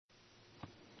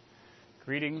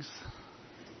Greetings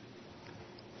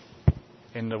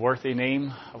in the worthy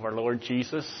name of our Lord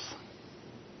Jesus.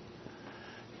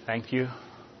 Thank you,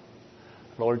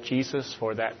 Lord Jesus,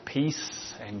 for that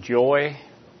peace and joy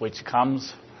which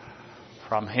comes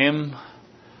from Him.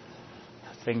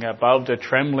 The thing above the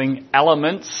trembling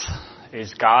elements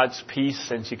is God's peace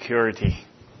and security.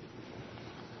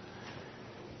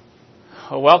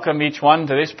 Well, welcome each one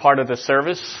to this part of the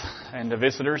service, and the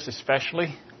visitors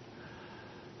especially.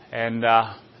 And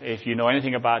if you know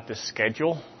anything about the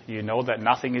schedule, you know that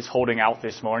nothing is holding out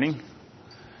this morning.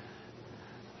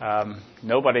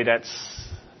 Nobody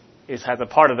has a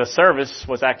part of the service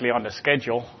was actually on the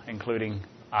schedule, including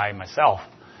I myself.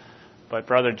 But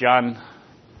Brother John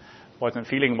wasn't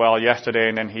feeling well yesterday,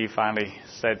 and then he finally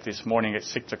said this morning at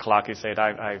 6 o'clock, he said,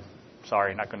 I'm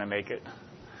sorry, not going to make it.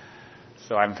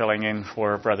 So I'm filling in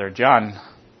for Brother John.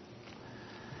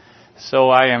 So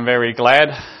I am very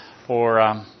glad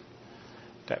for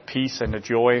that peace and the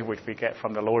joy which we get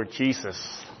from the Lord Jesus.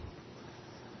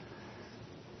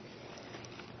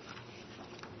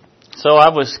 So I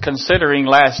was considering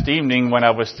last evening when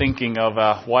I was thinking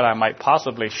of what I might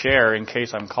possibly share in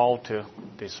case I'm called to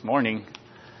this morning.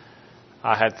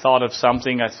 I had thought of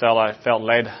something. I felt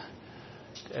led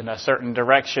in a certain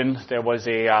direction. There was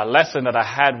a lesson that I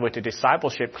had with the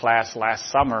discipleship class last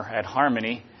summer at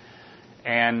Harmony,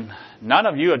 and none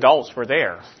of you adults were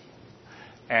there.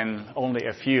 And only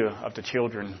a few of the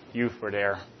children, youth, were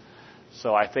there.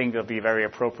 So I think it'll be very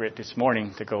appropriate this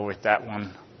morning to go with that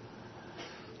one.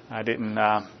 I didn't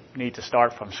need to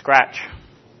start from scratch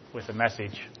with a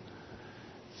message.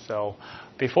 So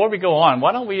before we go on,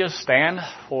 why don't we just stand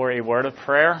for a word of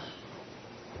prayer?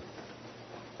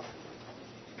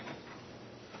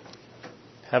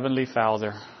 Heavenly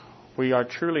Father, we are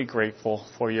truly grateful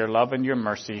for your love and your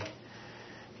mercy.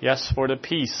 Yes, for the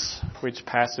peace which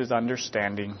passes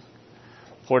understanding,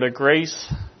 for the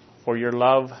grace, for your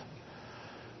love.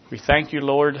 We thank you,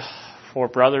 Lord, for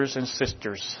brothers and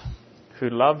sisters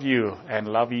who love you and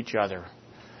love each other.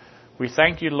 We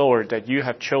thank you, Lord, that you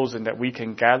have chosen that we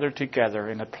can gather together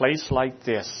in a place like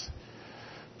this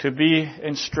to be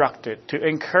instructed, to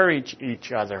encourage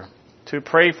each other, to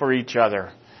pray for each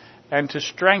other, and to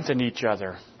strengthen each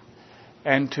other,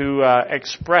 and to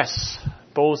express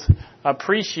both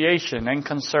appreciation and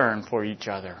concern for each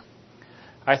other.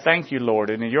 I thank you, Lord,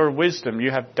 and in your wisdom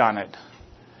you have done it.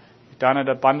 You've done it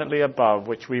abundantly above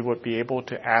which we would be able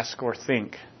to ask or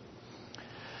think.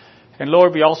 And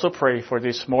Lord, we also pray for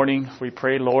this morning. We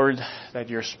pray, Lord, that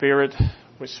your Spirit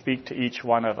would speak to each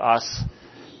one of us,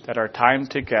 that our time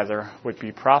together would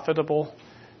be profitable,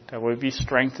 that we would be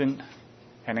strengthened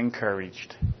and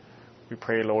encouraged. We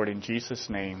pray, Lord, in Jesus'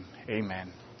 name,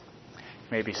 amen. You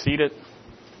may be seated.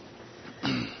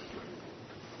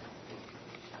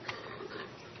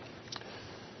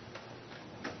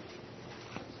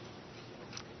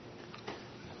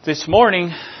 This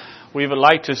morning, we would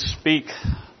like to speak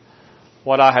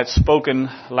what I had spoken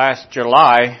last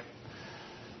July.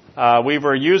 We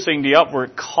were using the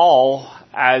Upward Call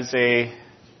as a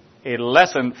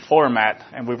lesson format,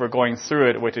 and we were going through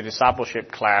it with the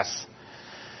discipleship class.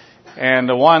 And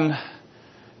the one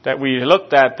that we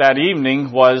looked at that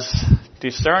evening was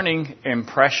discerning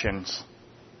impressions.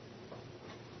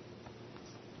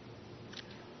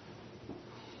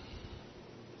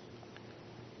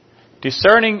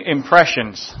 Discerning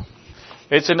impressions.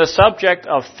 It's in the subject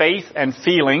of faith and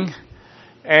feeling,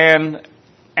 and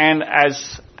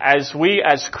as we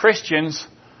as Christians,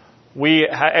 we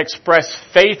express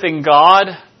faith in God,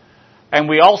 and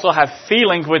we also have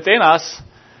feelings within us.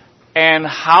 And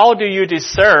how do you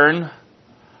discern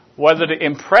whether the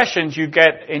impressions you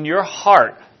get in your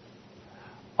heart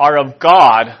are of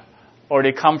God or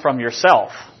they come from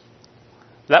yourself?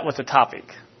 That was the topic.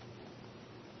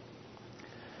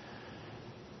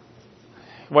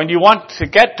 When you want to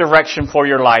get direction for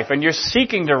your life and you're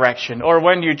seeking direction, or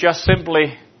when you just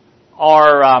simply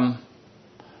are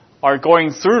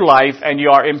going through life and you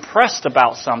are impressed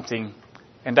about something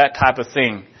and that type of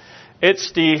thing,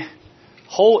 it's the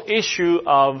whole issue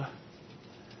of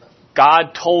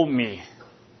God told me.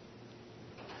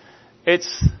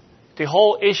 It's the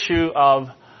whole issue of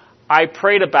I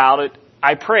prayed about it,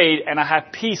 and I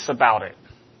have peace about it.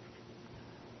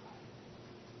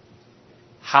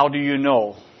 How do you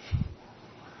know?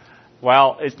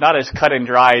 Well, it's not as cut and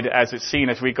dried as it's seen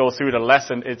as we go through the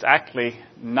lesson. It's actually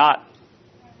not.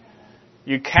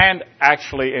 You can't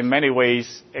actually, in many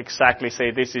ways, exactly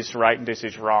say this is right and this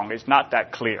is wrong. It's not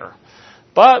that clear.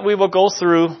 But we will go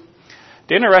through.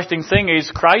 The interesting thing is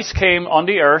Christ came on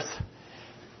the earth.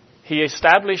 He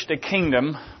established a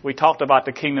kingdom. We talked about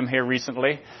the kingdom here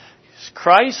recently.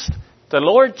 Christ the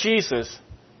Lord Jesus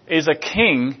is a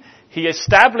king. He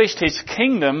established his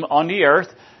kingdom on the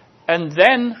earth, and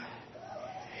then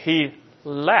he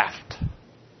left.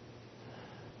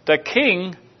 The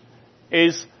king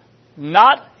is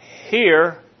not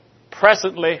here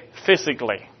presently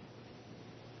physically.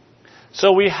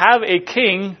 So we have a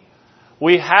king,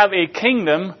 we have a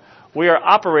kingdom, we are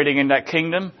operating in that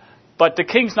kingdom, but the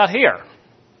king's not here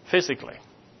physically.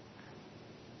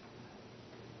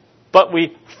 But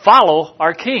we follow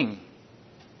our king.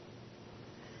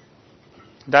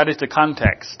 That is the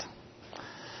context.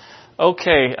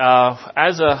 Okay,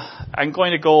 I'm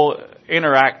going to go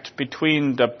interact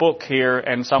between the book here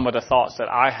and some of the thoughts that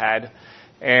I had.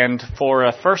 And for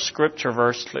a first scripture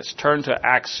verse, let's turn to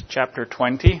Acts chapter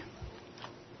 20.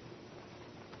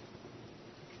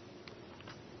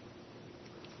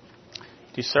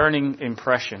 Discerning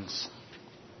impressions.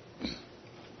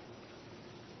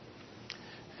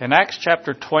 In Acts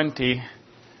chapter 20,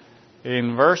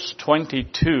 in verse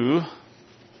 22,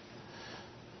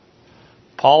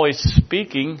 Paul is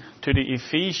speaking to the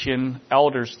Ephesian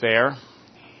elders there.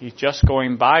 He's just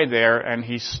going by there, and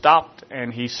he stopped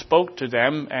and he spoke to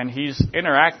them, and he's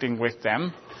interacting with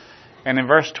them. And in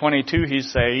verse 22 he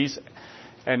says,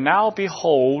 "And now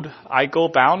behold, I go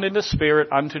bound in the Spirit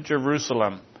unto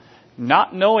Jerusalem,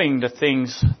 not knowing the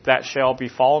things that shall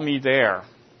befall me there,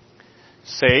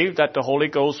 save that the Holy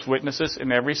Ghost witnesses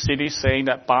in every city, saying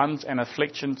that bonds and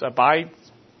afflictions abide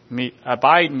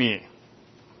me.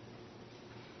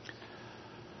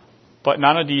 But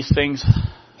none of these things,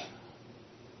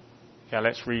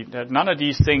 let's read. None of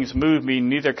these things move me,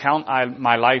 neither count I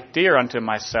my life dear unto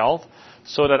myself,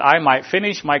 so that I might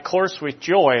finish my course with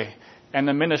joy, and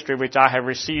the ministry which I have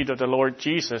received of the Lord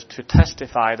Jesus, to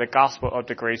testify the gospel of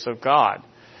the grace of God.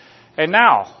 And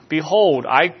now, behold,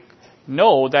 I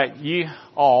know that ye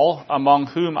all, among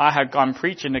whom I have gone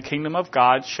preaching the kingdom of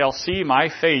God, shall see my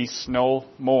face no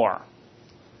more."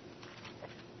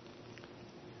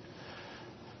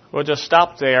 We'll just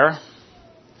stop there.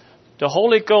 The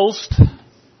Holy Ghost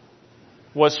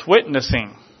was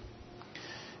witnessing.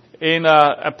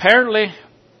 Apparently,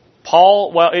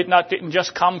 Paul, didn't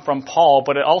just come from Paul,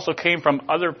 but it also came from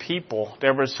other people.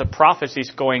 There was some prophecies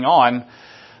going on,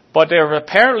 but there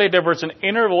was an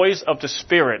inner voice of the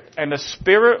Spirit, and the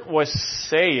Spirit was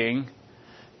saying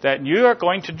that you are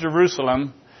going to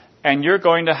Jerusalem and you're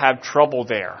going to have trouble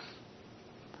there.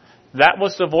 That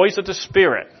was the voice of the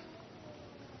Spirit.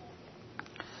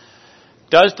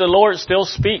 Does the Lord still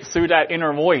speak through that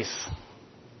inner voice?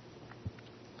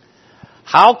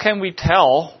 How can we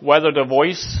tell whether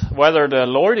the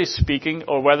Lord is speaking,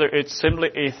 or whether it's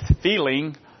simply a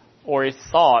feeling or a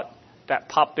thought that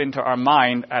popped into our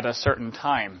mind at a certain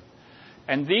time?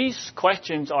 And these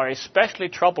questions are especially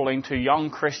troubling to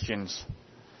young Christians.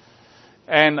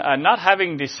 And not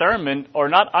having discernment or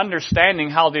not understanding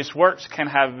how this works can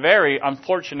have very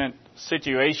unfortunate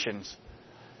situations.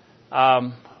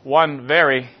 One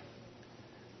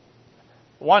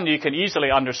you can easily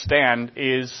understand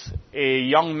is a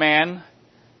young man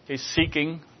is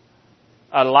seeking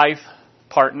a life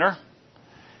partner,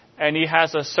 and he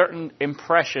has a certain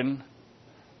impression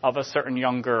of a certain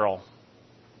young girl.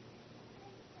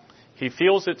 He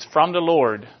feels it's from the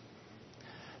Lord,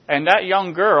 and that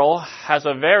young girl has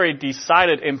a very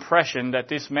decided impression that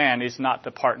this man is not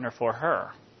the partner for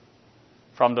her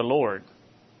from the Lord.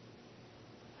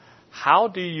 How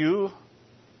do you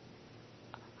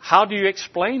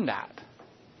explain that?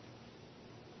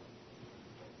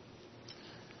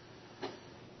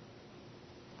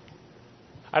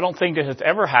 I don't think this has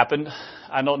ever happened.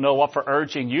 I don't know what for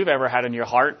urging you've ever had in your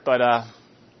heart, but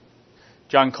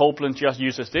John Copeland just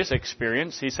uses this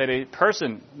experience. He said a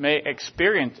person may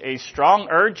experience a strong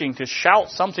urging to shout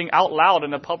something out loud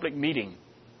in a public meeting,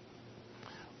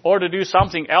 or to do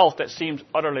something else that seems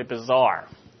utterly bizarre.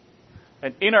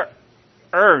 An inner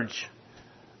urge,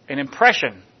 an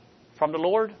impression from the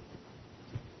Lord.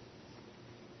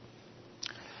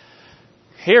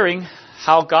 Hearing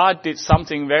how God did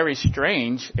something very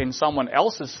strange in someone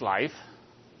else's life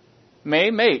may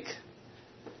make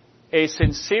a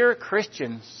sincere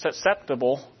Christian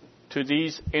susceptible to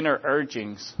these inner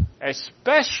urgings,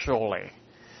 especially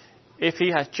if he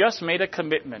has just made a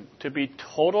commitment to be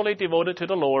totally devoted to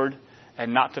the Lord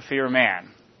and not to fear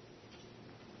man.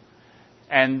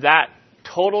 And that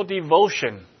total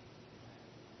devotion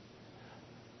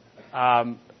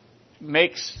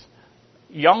makes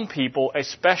young people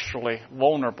especially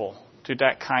vulnerable to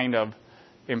that kind of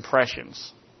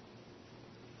impressions.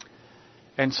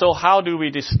 And so how do we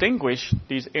distinguish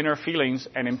these inner feelings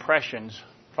and impressions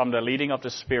from the leading of the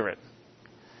Spirit?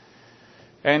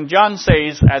 And John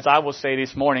says, as I will say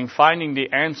this morning, finding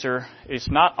the answer is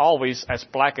not always as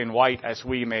black and white as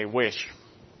we may wish.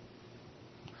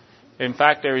 In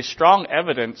fact, there is strong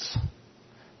evidence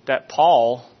that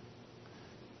Paul,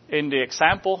 in the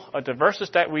example of the verses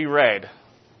that we read,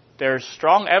 there's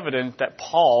strong evidence that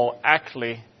Paul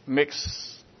actually mixed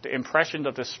the impressions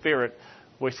of the Spirit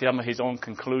with some of his own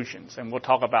conclusions. And we'll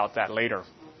talk about that later.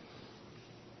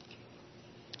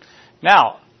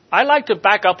 Now, I'd like to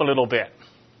back up a little bit.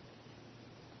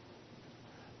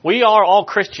 We are all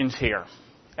Christians here,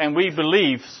 and we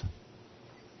believe,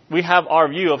 we have our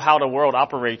view of how the world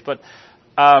operates, but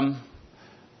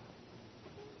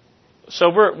so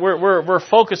we're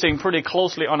focusing pretty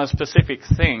closely on a specific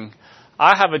thing.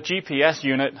 I have a GPS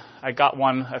unit. I got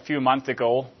one a few months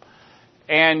ago,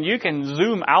 and you can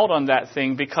zoom out on that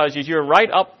thing because if you're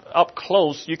right up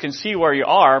close, you can see where you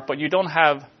are, but you don't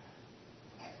have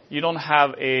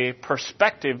a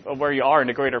perspective of where you are in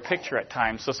the greater picture at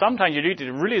times. So sometimes you need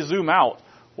to really zoom out.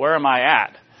 Where am I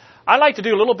at? I'd like to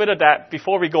do a little bit of that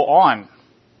before we go on.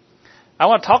 I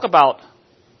want to talk about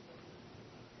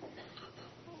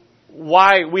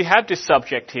why we have this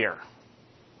subject here.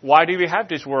 Why do we have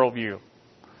this worldview?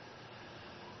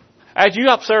 As you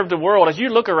observe the world, as you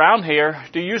look around here,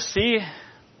 do you see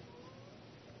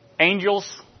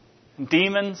angels,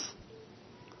 demons,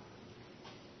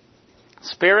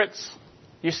 spirits?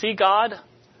 You see God?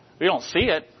 We don't see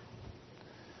it.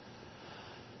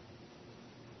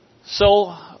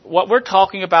 So what we're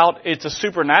talking about is the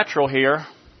supernatural here.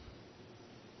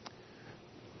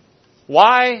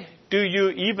 Why do you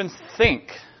even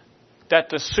think that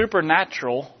the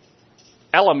supernatural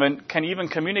element can even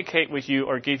communicate with you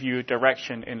or give you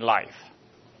direction in life?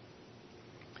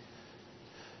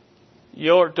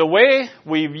 The way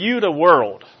we view the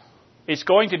world is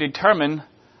going to determine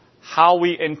how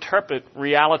we interpret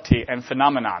reality and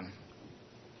phenomenon.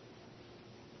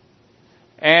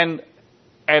 And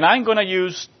I'm going to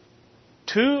use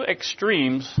two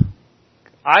extremes.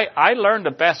 I learn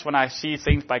the best when I see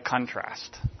things by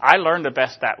contrast. I learn the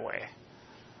best that way.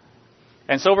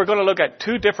 And so we're going to look at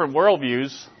two different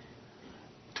worldviews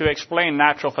to explain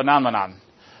natural phenomenon.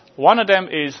 One of them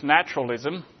is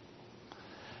naturalism.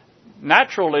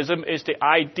 Naturalism is the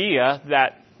idea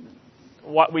that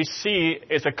what we see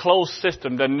is a closed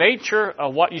system. The nature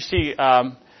of what you see,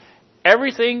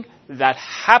 everything that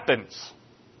happens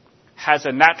has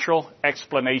a natural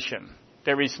explanation.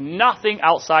 There is nothing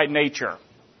outside nature.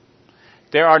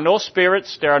 There are no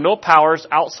spirits, there are no powers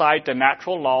outside the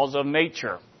natural laws of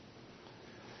nature.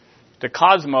 The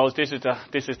cosmos, this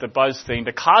is the buzz thing.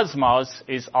 The cosmos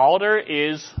is all there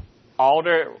is, all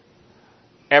there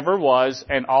ever was,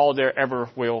 and all there ever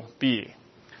will be.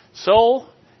 So,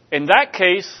 in that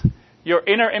case, your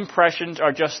inner impressions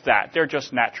are just that. They're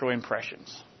just natural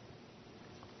impressions.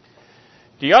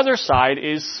 The other side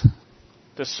is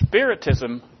the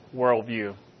Spiritism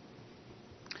worldview.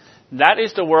 That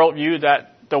is the worldview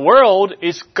that the world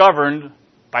is governed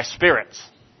by spirits.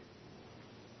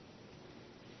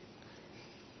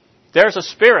 There's a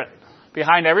spirit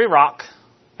behind every rock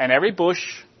and every bush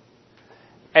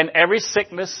and every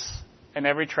sickness and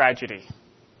every tragedy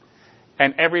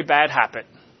and every bad habit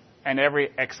and every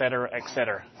et cetera, et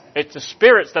cetera. It's the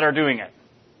spirits that are doing it.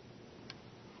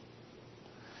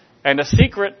 And the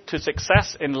secret to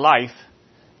success in life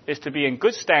is to be in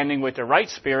good standing with the right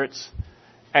spirits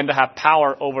and to have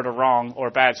power over the wrong or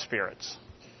bad spirits.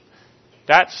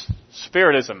 That's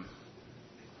Spiritism.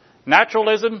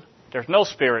 Naturalism, there's no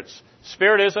spirits.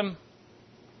 Spiritism,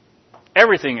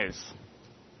 everything is.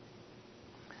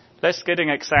 Let's get an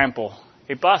example.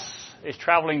 A bus is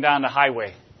traveling down the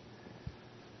highway.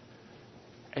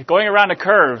 It's going around a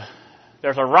curve.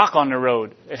 There's a rock on the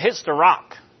road. It hits the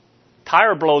rock.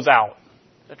 Tire blows out.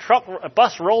 A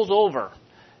bus rolls over,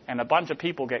 and a bunch of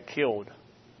people get killed.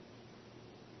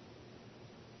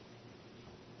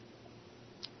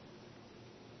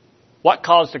 What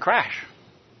caused the crash?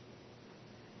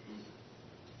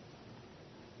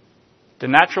 The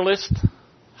naturalist,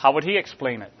 how would he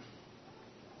explain it?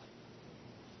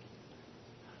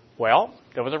 Well,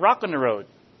 there was a rock on the road.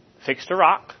 Fix the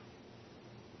rock.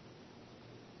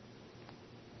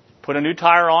 Put a new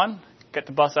tire on. Get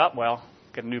the bus up. Well,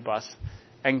 get a new bus.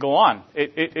 And go on.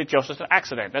 It just was an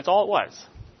accident. That's all it was.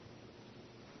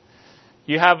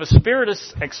 You have a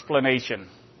spiritist explanation.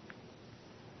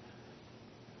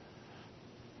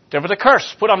 There was a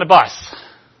curse put on the bus.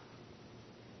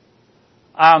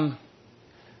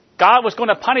 God was going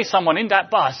to punish someone in that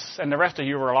bus, and the rest of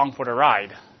you were along for the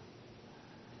ride.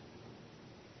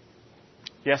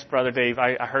 Yes, Brother Dave,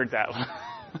 I heard that.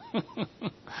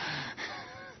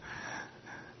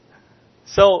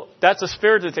 So that's a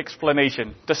Spirit's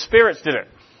explanation. The spirits did it.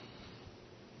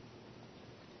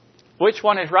 Which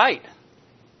one is right?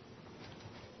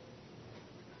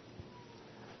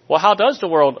 Well, how does the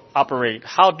world operate?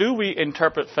 How do we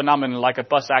interpret phenomena like a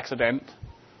bus accident,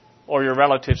 or your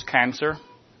relative's cancer,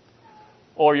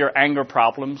 or your anger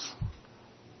problems,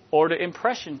 or the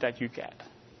impressions that you get?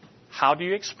 How do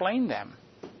you explain them?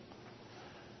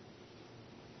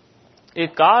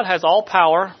 If God has all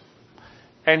power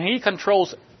and He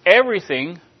controls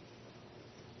everything,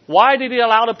 why did He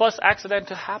allow the bus accident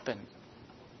to happen?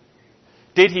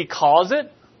 Did He cause it?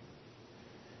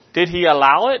 Did He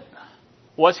allow it?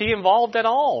 Was He involved at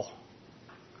all?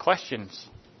 Questions.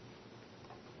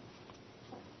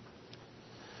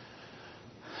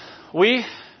 We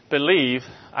believe,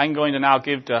 I'm going to now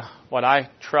give what I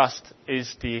trust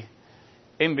is the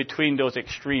in between those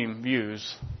extreme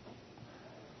views.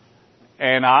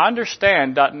 And I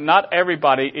understand that not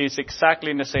everybody is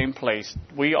exactly in the same place.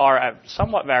 We are at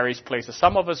somewhat various places.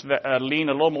 Some of us lean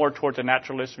a little more towards the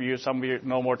naturalist view. Some of you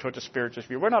know more towards the spiritualist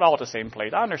view. We're not all at the same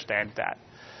place. I understand that.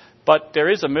 But there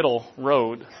is a middle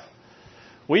road.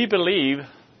 We believe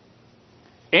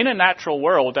in a natural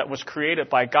world that was created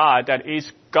by God that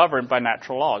is governed by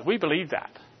natural laws. We believe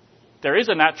that. There is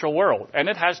a natural world, and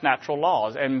it has natural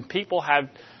laws. And people have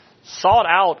sought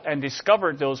out and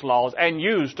discovered those laws and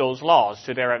used those laws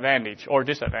to their advantage or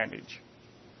disadvantage.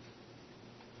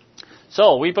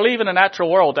 So, we believe in a natural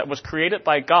world that was created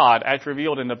by God as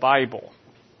revealed in the Bible.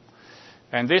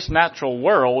 And this natural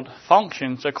world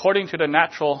functions according to the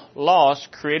natural laws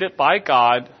created by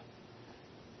God,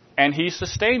 and He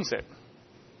sustains it.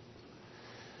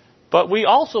 But we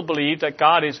also believe that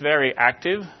God is very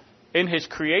active in His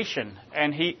creation,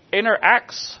 and He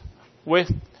interacts with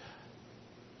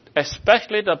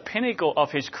especially the pinnacle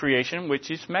of His creation, which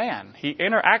is man. He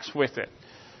interacts with it.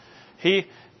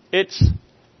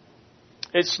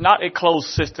 It's not a closed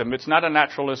system. It's not a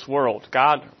naturalist world.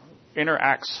 God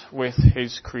interacts with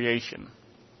His creation.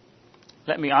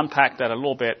 Let me unpack that a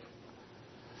little bit.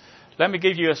 Let me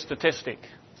give you a statistic.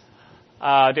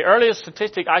 The earliest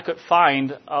statistic I could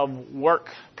find of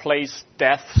workplace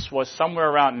deaths was somewhere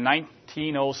around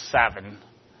 1907.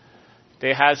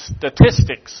 They had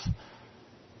statistics.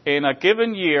 In a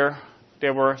given year,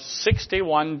 there were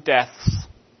 61 deaths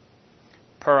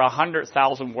per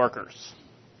 100,000 workers.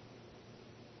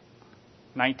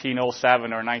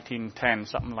 1907 or 1910,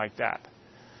 something like that.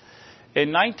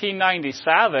 In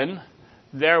 1997,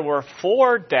 there were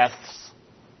 4 deaths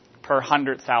per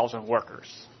 100,000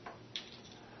 workers.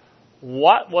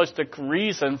 What was the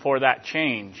reason for that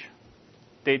change?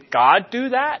 Did God do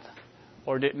that,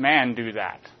 or did man do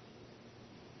that?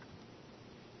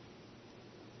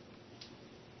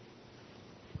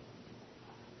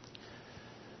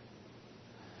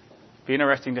 Be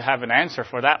interesting to have an answer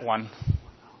for that one.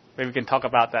 Maybe we can talk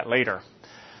about that later.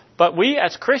 But we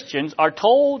as Christians are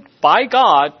told by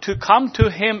God to come to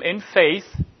Him in faith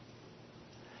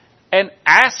and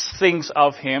ask things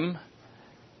of Him,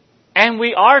 and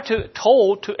we are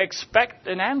told to expect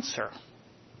an answer.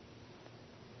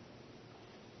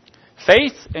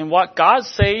 Faith in what God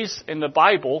says in the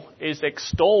Bible is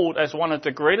extolled as one of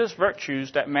the greatest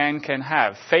virtues that man can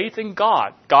have. Faith in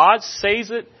God. God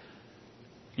says it.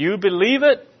 You believe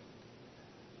it.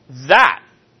 That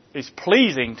is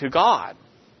pleasing to God.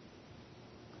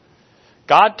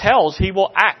 God tells He will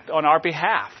act on our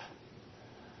behalf.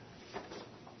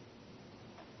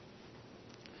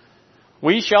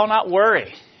 We shall not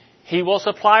worry. He will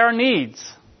supply our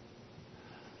needs.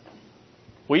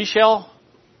 We shall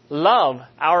love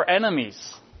our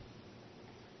enemies.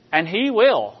 And He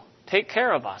will take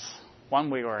care of us one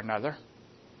way or another.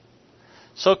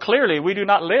 So clearly, we do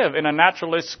not live in a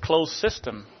naturalist closed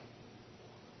system.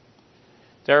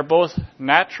 There are both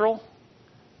natural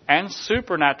and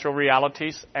supernatural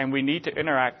realities, and we need to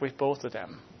interact with both of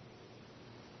them.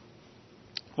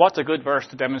 What's a good verse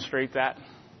to demonstrate that?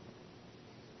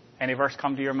 Any verse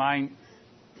come to your mind?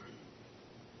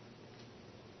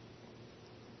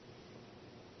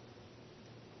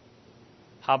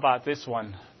 How about this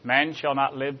one? Man shall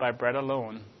not live by bread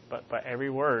alone, but by every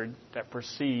word that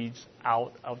proceeds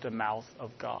out of the mouth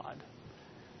of God.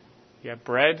 You have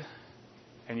bread,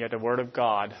 and you have the Word of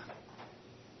God.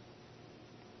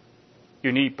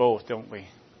 You need both, don't we?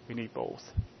 We need both.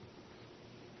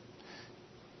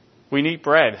 We need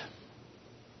bread.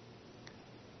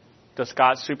 Does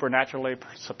God supernaturally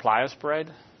supply us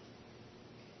bread?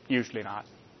 Usually not.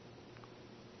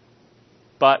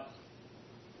 But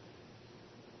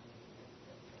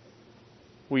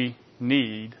we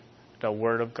need the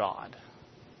Word of God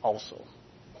also.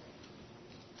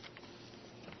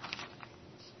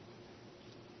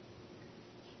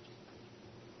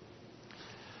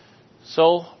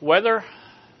 So whether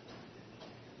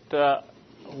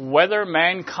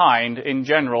mankind in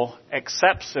general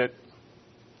accepts it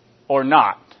or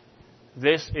not,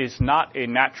 this is not a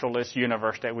naturalist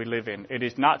universe that we live in. It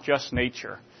is not just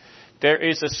nature. There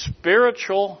is a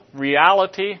spiritual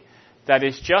reality that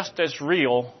is just as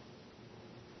real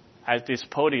as this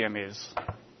podium is.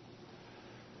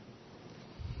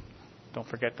 Don't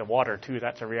forget the water, too.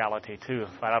 That's a reality, too,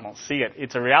 but I don't see it.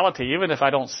 It's a reality even if I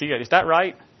don't see it. Is that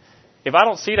right? If I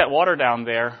don't see that water down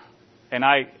there and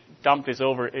I dump this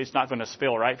over, it's not going to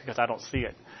spill, right? Because I don't see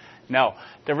it. No.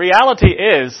 The reality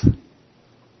is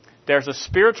there's a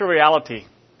spiritual reality.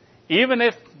 Even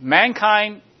if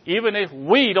mankind, even if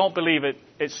we don't believe it,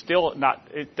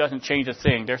 it doesn't change a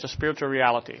thing. There's a spiritual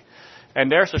reality. And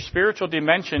there's a spiritual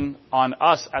dimension on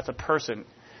us as a person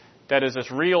that is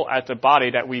as real as the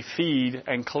body that we feed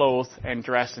and clothe and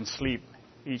dress and sleep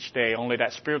each day. Only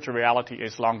that spiritual reality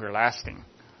is longer lasting.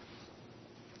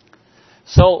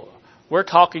 So we're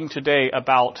talking today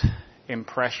about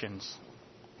impressions.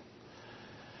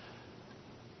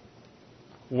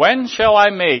 When shall I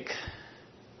make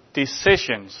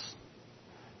decisions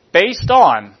based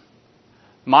on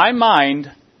my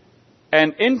mind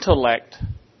and intellect,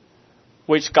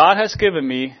 which God has given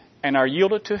me and are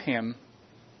yielded to Him?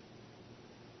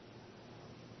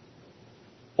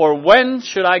 Or when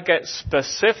should I get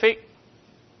specific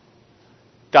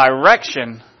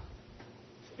direction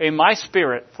in my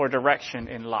spirit for direction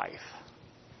in life?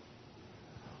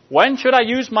 When should I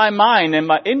use my mind and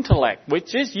my intellect,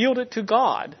 which is yielded to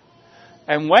God?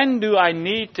 And when do I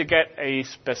need to get a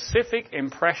specific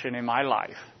impression in my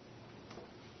life?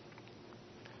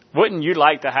 Wouldn't you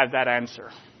like to have that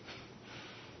answer?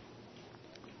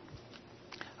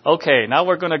 Okay, now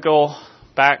we're going to go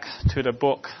back to the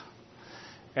book.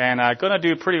 And I'm going to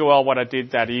do pretty well what I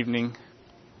did that evening.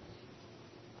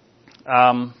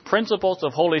 Principles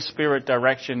of Holy Spirit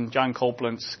direction. John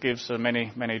Copeland gives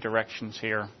many, many directions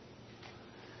here.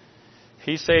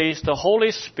 He says the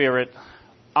Holy Spirit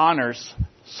honors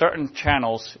certain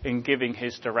channels in giving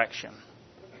His direction.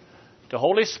 The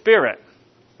Holy Spirit,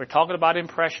 we're talking about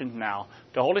impressions now.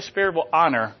 The Holy Spirit will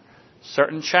honor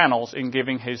certain channels in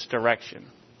giving His direction.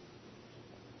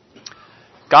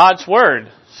 God's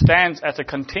Word stands as a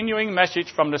continuing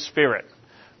message from the Spirit.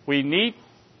 We need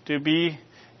to be,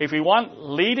 if we want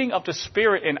leading of the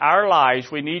Spirit in our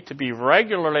lives, we need to be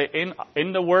regularly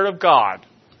in the Word of God.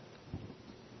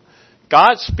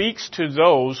 God speaks to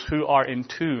those who are in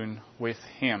tune with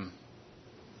Him.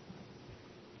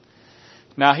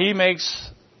 Now He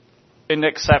makes an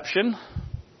exception.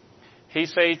 He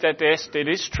says that it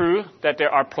is true that there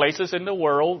are places in the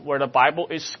world where the Bible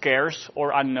is scarce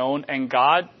or unknown, and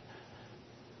God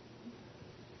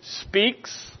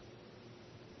speaks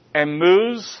and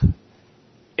moves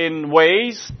in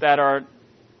ways that are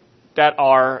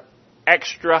not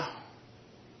extra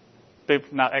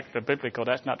biblical.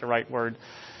 That's not the right word.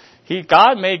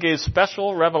 God may give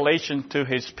special revelation to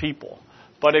His people,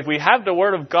 but if we have the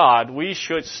Word of God, we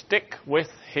should stick with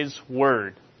His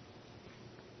Word.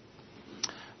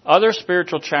 Other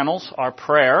spiritual channels are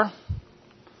prayer,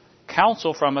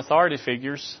 counsel from authority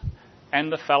figures,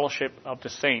 and the fellowship of the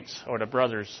saints, or the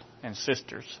brothers and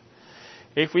sisters.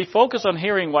 If we focus on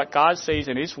hearing what God says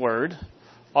in His Word,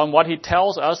 on what He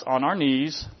tells us on our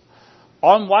knees,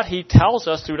 on what He tells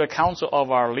us through the counsel of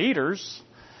our leaders,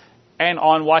 and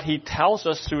on what He tells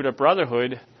us through the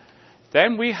brotherhood,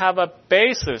 then we have a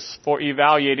basis for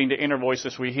evaluating the inner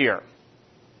voices we hear.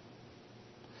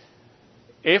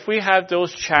 If we have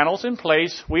those channels in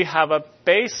place, we have a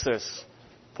basis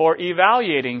for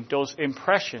evaluating those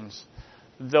impressions,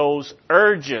 those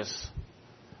urges.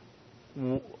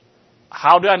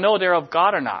 How do I know they're of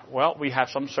God or not? Well, we have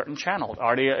some certain channels.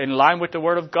 Are they in line with the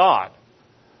Word of God?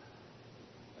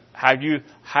 Have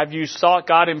you sought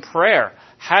God in prayer?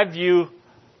 Have you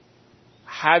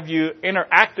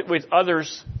interacted with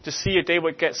others to see if they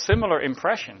would get similar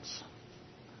impressions?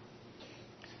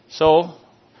 So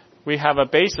we have a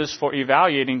basis for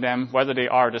evaluating them, whether they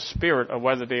are the Spirit or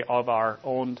whether they are of our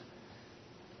own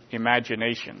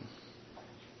imagination.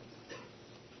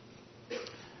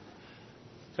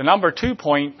 The number 2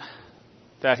 point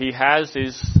that he has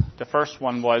is, the first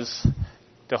one was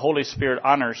the Holy Spirit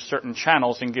honors certain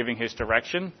channels in giving His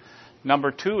direction.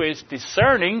 Number 2 is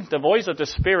discerning the voice of the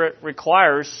Spirit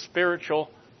requires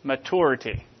spiritual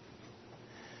maturity.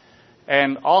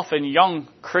 And often young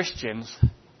Christians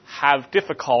have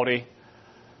difficulty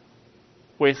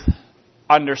with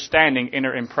understanding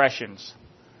inner impressions.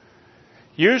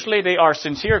 Usually they are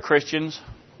sincere Christians,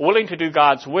 willing to do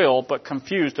God's will, but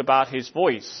confused about His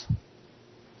voice.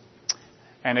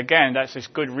 And again, that's a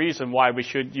good reason why we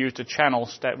should use the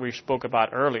channels that we spoke about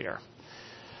earlier.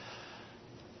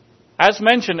 As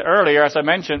I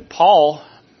mentioned, Paul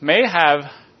may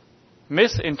have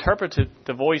misinterpreted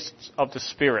the voice of the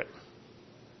Spirit.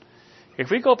 If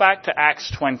we go back to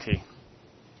Acts 20,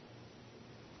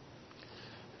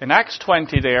 in Acts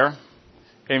 20 there,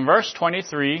 in verse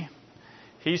 23,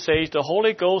 he says, the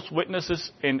Holy Ghost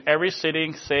witnesses in every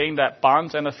city, saying that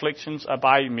bonds and afflictions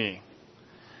abide me.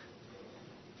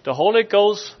 The Holy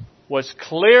Ghost was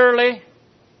clearly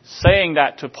saying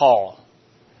that to Paul,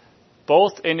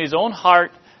 both in his own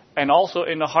heart and also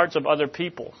in the hearts of other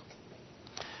people.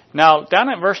 Now, down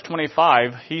at verse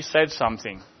 25, he said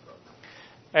something.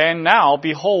 And now,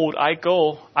 behold, I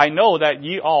know that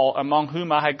ye all, among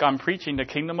whom I had gone preaching the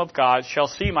kingdom of God, shall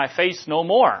see my face no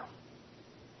more.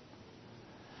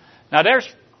 Now, there's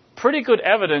pretty good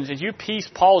evidence, as you piece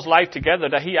Paul's life together,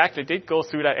 that he actually did go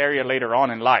through that area later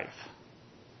on in life.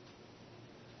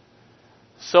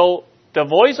 So, the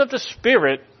voice of the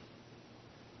Spirit,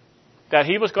 that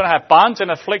he was going to have bonds and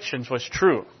afflictions, was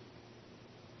true.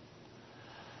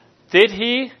 Did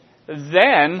he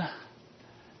then,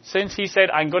 since he said,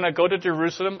 I'm going to go to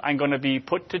Jerusalem, I'm going to be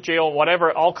put to jail,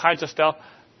 whatever, all kinds of stuff,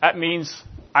 that means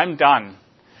I'm done.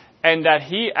 And that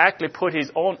he actually put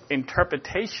his own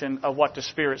interpretation of what the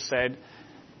Spirit said,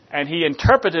 and he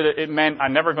interpreted it meant,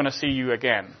 I'm never going to see you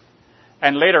again.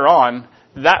 And later on,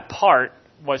 that part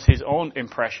was his own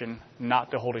impression,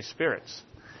 not the Holy Spirit's.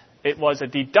 It was a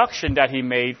deduction that he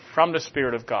made from the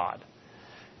Spirit of God.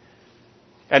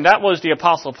 And that was the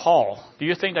Apostle Paul. Do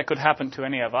you think that could happen to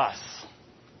any of us?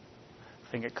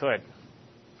 I think it could.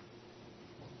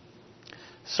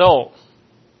 So,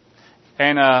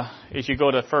 and as you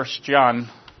go to 1 John,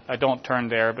 I don't turn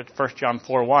there, but 1 John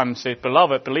 4:1 says,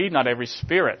 Beloved, believe not every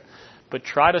spirit, but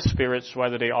try the spirits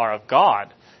whether they are of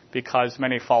God, because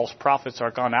many false prophets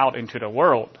are gone out into the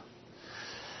world.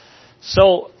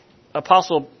 So,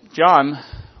 Apostle John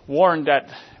warned that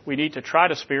we need to try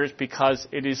the spirits because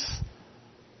it is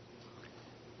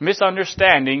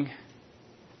misunderstanding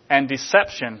and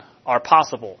deception are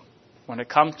possible when it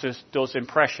comes to those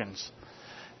impressions.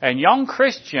 And young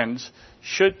Christians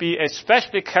should be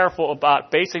especially careful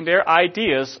about basing their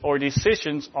ideas or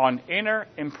decisions on inner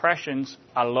impressions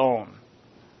alone.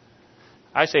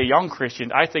 I say young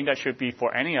Christians, I think that should be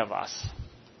for any of us.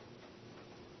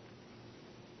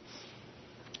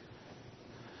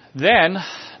 Then,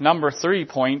 number 3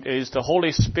 point is the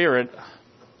Holy Spirit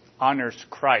honors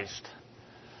Christ.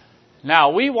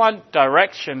 Now, we want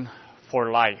direction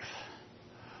for life.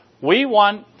 We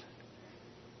want,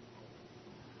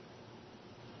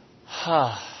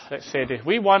 let's say this,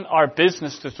 we want our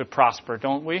businesses to prosper,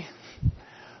 don't we?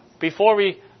 Before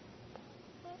we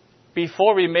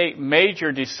make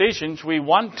major decisions, we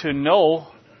want to know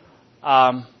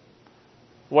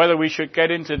whether we should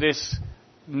get into this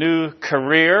new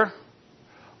career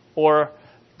or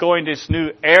go in this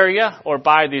new area or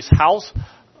buy this house.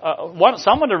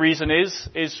 Some of the reason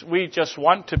is we just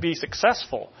want to be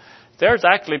successful. There's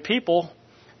actually people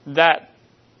that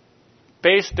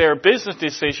base their business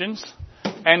decisions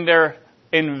and their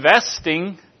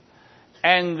investing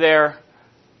and their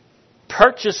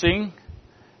purchasing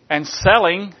and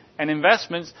selling and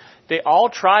investments, they all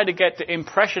try to get the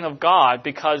impression of God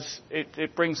because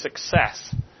it brings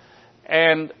success.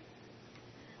 And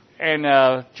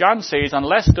John says,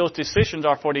 unless those decisions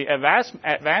are for the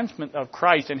advancement of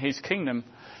Christ and His kingdom,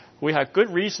 we have good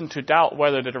reason to doubt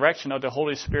whether the direction of the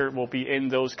Holy Spirit will be in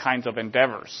those kinds of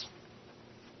endeavors.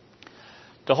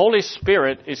 The Holy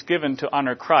Spirit is given to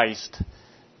honor Christ,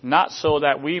 not so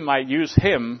that we might use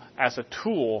Him as a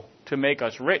tool to make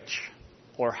us rich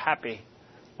or happy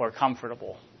or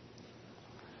comfortable.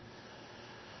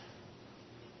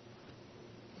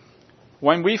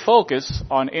 When we focus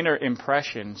on inner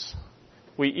impressions,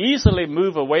 we easily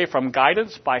move away from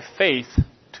guidance by faith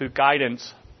to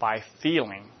guidance by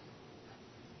feeling.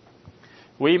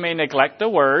 We may neglect the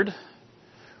Word.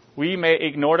 We may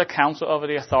ignore the counsel of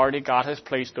the authority God has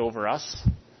placed over us.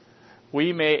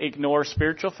 We may ignore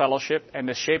spiritual fellowship and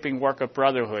the shaping work of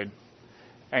brotherhood.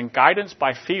 And guidance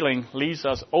by feeling leaves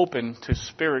us open to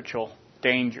spiritual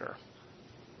danger.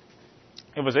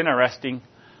 It was interesting.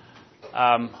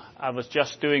 I was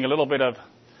just doing a little bit of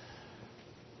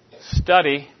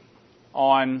study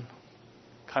on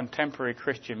contemporary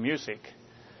Christian music,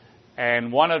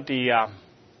 and one of the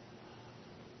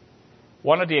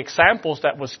examples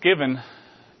that was given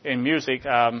in music,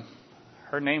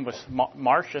 her name was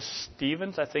Marcia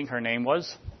Stevens, I think her name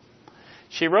was.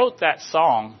 She wrote that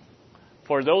song,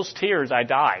 "For Those Tears I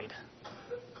Died."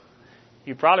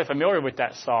 You're probably familiar with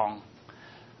that song.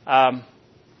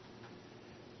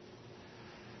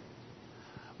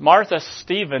 Martha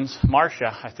Stevens,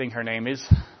 Marcia, I think her name is,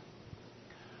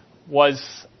 was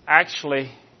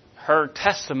actually her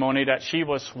testimony that she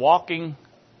was walking,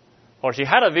 or she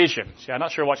had a vision. I'm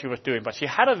not sure what she was doing, but she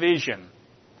had a vision.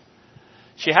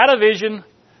 She had a vision,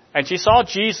 and she saw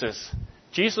Jesus.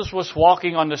 Jesus was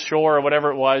walking on the shore or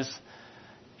whatever it was,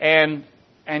 and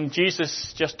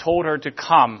Jesus just told her to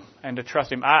come and to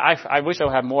trust him. I wish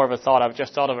I had more of a thought. I've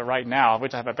just thought of it right now. I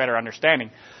wish I had a better understanding.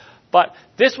 But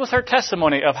this was her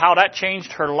testimony of how that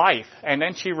changed her life. And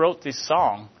then she wrote this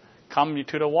song, Come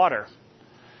to the Water.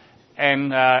 And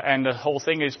the whole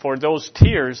thing is, for those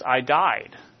tears I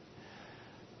died.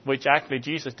 Which actually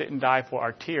Jesus didn't die for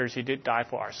our tears. He did die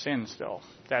for our sins, though.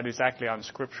 That is actually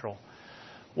unscriptural.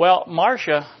 Well,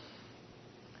 Marcia,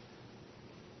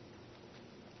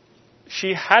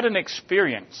 she had an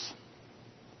experience.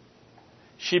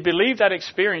 She believed that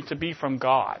experience to be from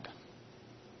God.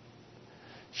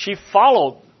 She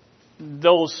followed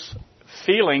those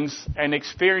feelings and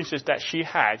experiences that she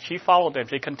had. She followed them.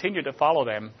 She continued to follow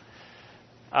them.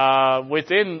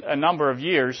 Within a number of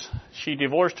years, she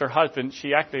divorced her husband.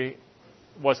 She actually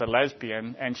was a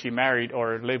lesbian, and she married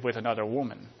or lived with another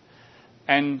woman.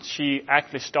 And she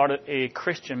actually started a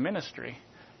Christian ministry,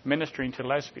 ministering to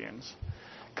lesbians,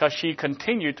 because she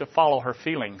continued to follow her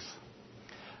feelings.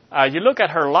 You look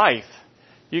at her life,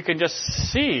 you can just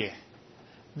see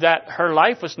that her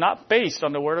life was not based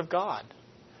on the Word of God.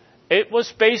 It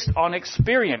was based on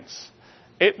experience.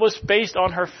 It was based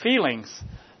on her feelings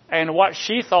and what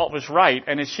she thought was right.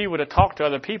 And if she would have talked to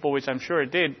other people, which I'm sure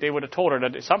it did, they would have told her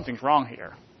that something's wrong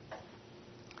here.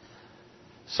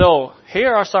 So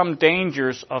here are some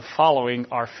dangers of following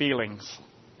our feelings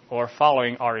or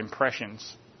following our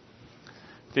impressions.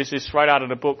 This is right out of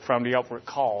the book From the Upward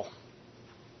Call.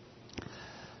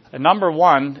 Number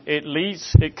one,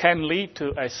 it can lead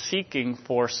to a seeking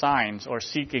for signs or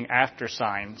seeking after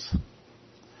signs.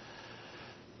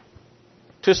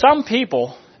 To some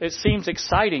people, it seems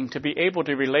exciting to be able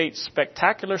to relate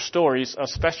spectacular stories of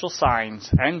special signs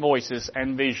and voices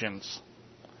and visions.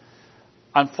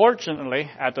 Unfortunately,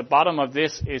 at the bottom of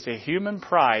this is a human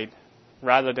pride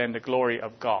rather than the glory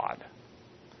of God.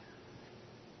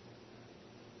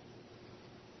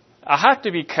 I have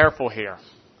to be careful here.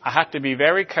 I have to be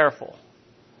very careful.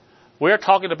 We're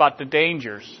talking about the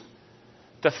dangers.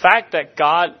 The fact that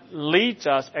God leads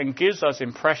us and gives us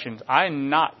impressions,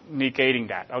 I'm not negating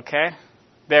that, okay?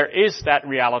 There is that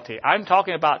reality. I'm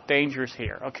talking about dangers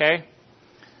here, okay?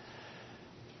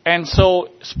 And so,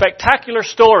 spectacular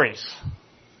stories,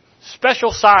 special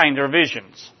signs or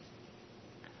visions.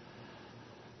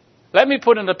 Let me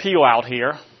put an appeal out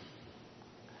here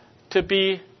to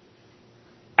be,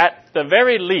 at the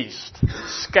very least,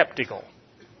 skeptical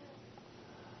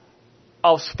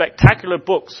of spectacular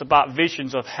books about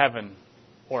visions of heaven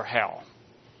or hell.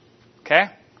 Okay?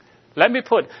 Let me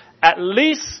put at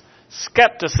least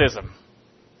skepticism.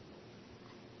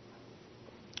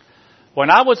 When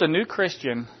I was a new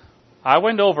Christian, I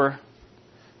went over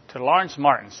to Lawrence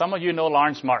Martin. Some of you know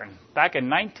Lawrence Martin. Back in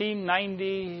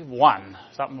 1991,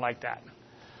 something like that.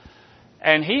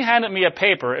 And he handed me a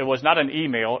paper. It was not an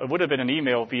email. It would have been an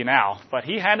email be now. But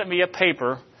he handed me a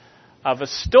paper of a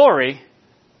story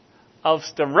of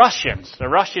the Russians. The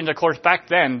Russians, of course, back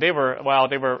then, they were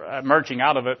emerging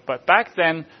out of it. But back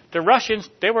then, the Russians,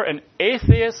 they were an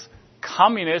atheist,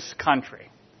 communist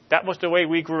country. That was the way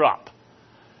we grew up.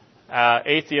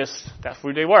 Atheists, that's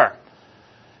who they were.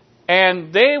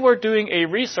 And they were doing a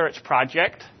research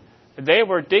project. They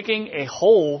were digging a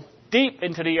hole deep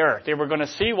into the earth. They were going to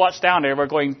see what's down there. They were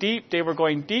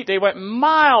going deep. They went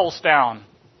miles down.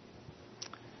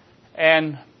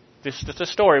 And this is the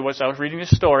story. I was reading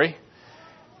this story.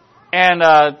 And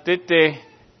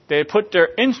they put their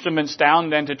instruments down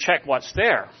then to check what's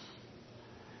there.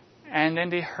 And then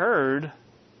they heard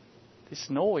this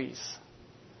noise.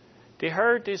 They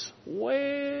heard this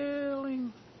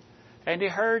wailing. And they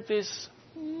heard this,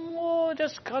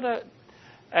 just kind of,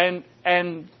 and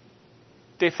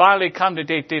they finally come to,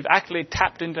 they've actually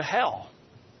tapped into hell,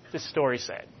 this story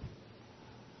said.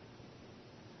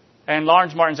 And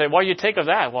Lawrence Martin said, what do you take of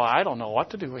that? Well, I don't know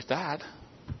what to do with that.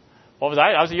 What was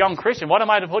I? I was a young Christian. What am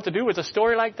I supposed to do with a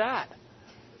story like that?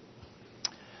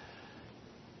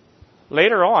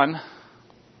 Later on,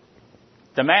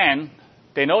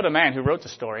 they know the man who wrote the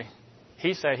story.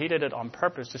 He said he did it on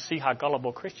purpose to see how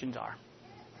gullible Christians are.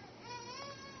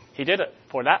 He did it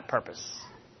for that purpose.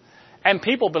 And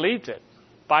people believed it.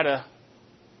 By the,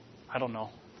 I don't know,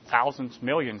 thousands,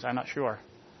 millions, I'm not sure.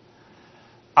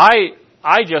 I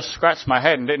just scratched my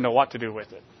head and didn't know what to do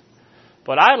with it.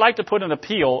 But I'd like to put an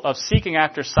appeal of seeking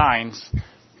after signs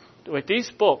with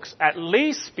these books. At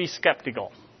least be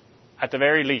skeptical. at the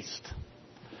very least.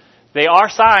 They are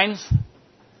signs.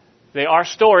 They are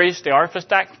stories. They are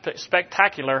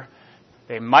spectacular.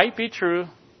 They might be true.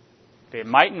 They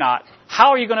might not.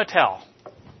 How are you going to tell?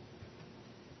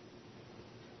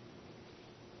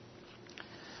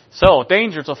 So,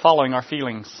 dangers of following our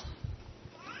feelings.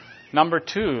 Number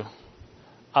 2,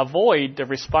 avoiding the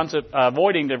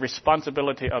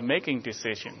responsibility of making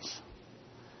decisions.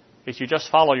 If you just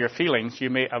follow your feelings, you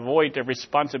may avoid the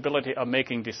responsibility of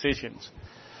making decisions.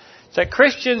 So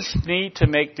Christians need to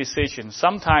make decisions,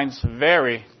 sometimes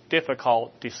very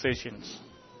difficult decisions.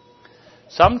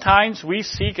 Sometimes we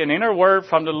seek an inner word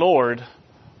from the Lord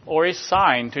or a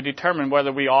sign to determine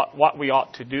what we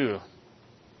ought to do.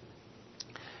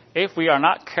 If we are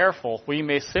not careful, we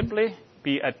may simply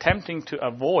be attempting to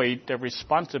avoid the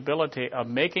responsibility of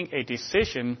making a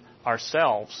decision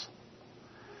ourselves,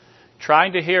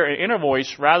 trying to hear an inner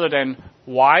voice rather than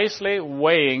wisely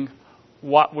weighing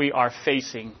what we are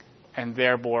facing and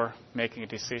therefore making a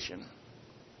decision.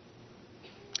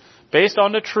 Based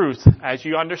on the truth, as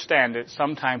you understand it,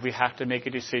 sometimes we have to make a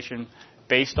decision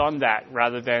based on that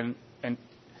rather than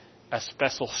a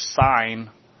special sign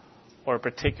or a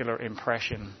particular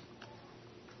impression.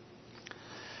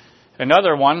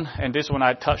 Another one, and this one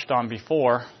I touched on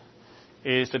before,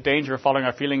 is the danger of following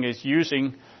our feeling is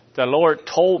using the Lord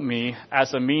told me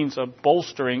as a means of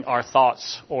bolstering our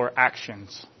thoughts or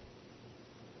actions.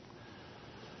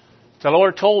 The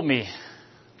Lord told me.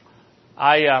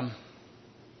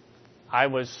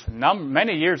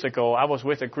 Many years ago, I was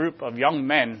with a group of young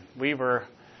men. We were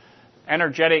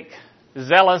energetic,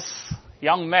 zealous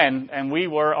young men, and we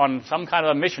were on some kind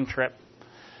of a mission trip.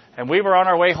 And we were on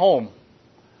our way home,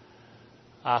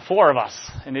 4 of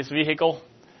us in this vehicle,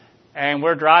 and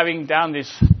we're driving down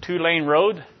this 2-lane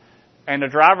road, and the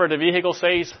driver of the vehicle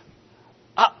says,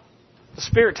 the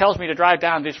Spirit tells me to drive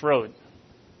down this road.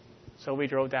 So we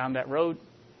drove down that road,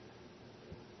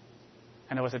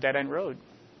 and it was a dead-end road.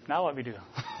 Now what we do?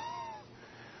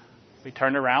 We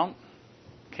turned around,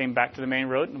 came back to the main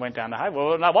road, and went down the highway.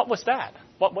 Well, now what was that?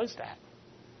 What was that?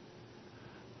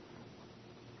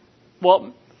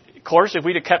 Well, of course, if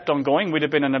we'd have kept on going, we'd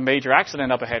have been in a major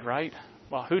accident up ahead, right?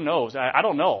 Well, who knows? I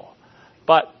don't know.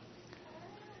 But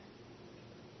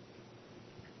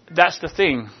that's the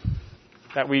thing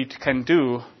that we can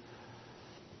do.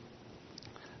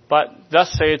 But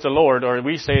thus saith the Lord, or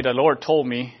we say the Lord told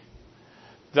me.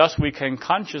 Thus we can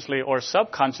consciously or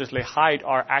subconsciously hide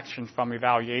our actions from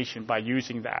evaluation by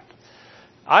using that.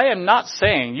 I am not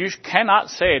saying, you cannot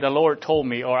say the Lord told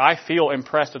me or I feel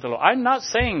impressed with the Lord. I'm not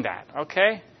saying that,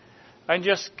 okay? I'm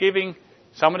just giving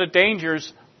some of the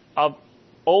dangers of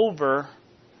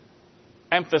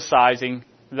over-emphasizing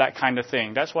that kind of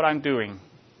thing. That's what I'm doing.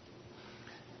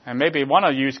 And maybe one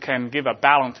of you can give a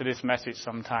balance to this message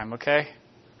sometime, okay?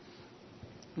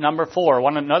 Number 4,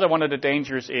 another one of the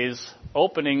dangers is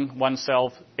opening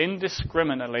oneself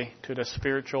indiscriminately to the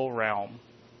spiritual realm.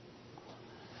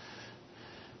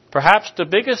 Perhaps the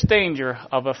biggest danger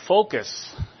of a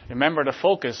focus, remember the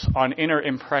focus on inner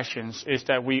impressions, is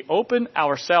that we open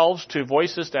ourselves to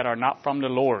voices that are not from the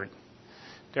Lord.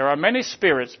 There are many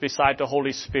spirits beside the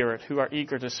Holy Spirit who are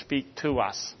eager to speak to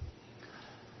us.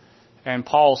 And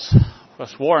Paul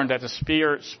was warned that the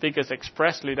Spirit speaketh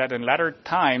expressly that in latter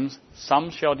times some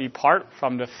shall depart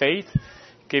from the faith,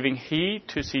 giving heed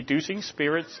to seducing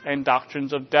spirits and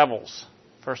doctrines of devils.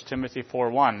 1 Timothy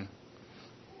 4:1.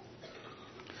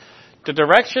 The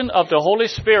direction of the Holy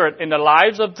Spirit in the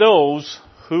lives of those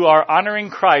who are honoring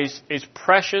Christ is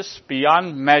precious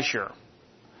beyond measure.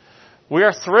 We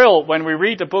are thrilled when we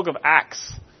read the book of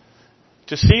Acts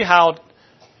to see how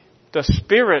the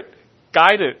Spirit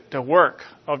guided the work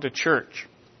of the church.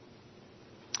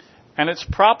 And it's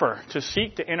proper to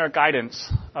seek the inner guidance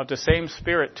of the same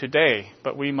Spirit today,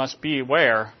 but we must be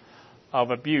aware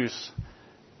of abuse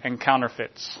and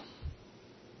counterfeits.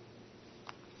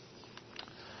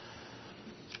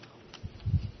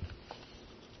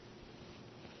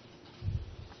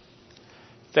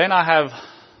 Then I have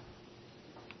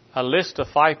a list of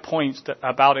 5 points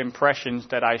about impressions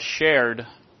that I shared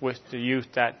with the youth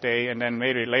that day, and then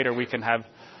maybe later we can have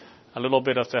a little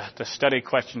bit of the study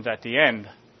questions at the end.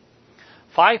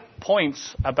 5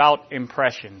 points about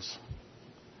impressions.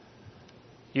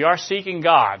 You are seeking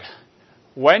God.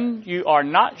 When you are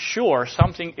not sure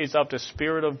something is of the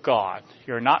Spirit of God,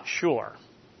 you're not sure,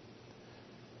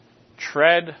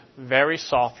 tread very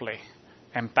softly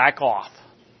and back off.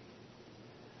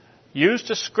 Use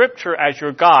the Scripture as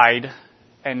your guide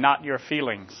and not your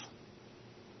feelings.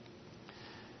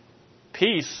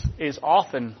 Peace is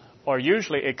often or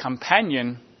usually a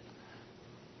companion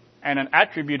and an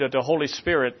attribute of the Holy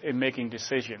Spirit in making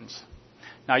decisions.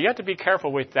 Now, you have to be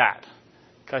careful with that.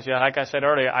 Because, like I said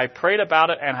earlier, I prayed about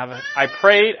it, and I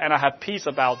prayed and I have peace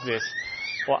about this.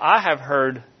 Well, I have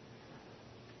heard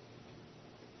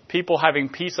people having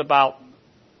peace about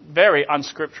very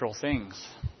unscriptural things.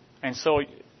 And so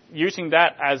using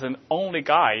that as an only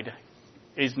guide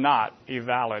is not a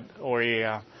valid or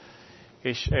a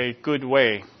good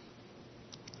way.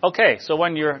 Okay, so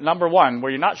when you're, number one,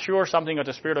 where you're not sure something of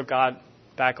the Spirit of God,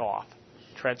 back off.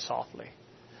 Tread softly.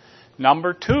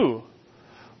 Number two,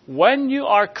 when you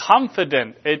are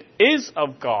confident it is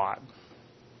of God,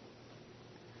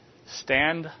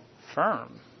 stand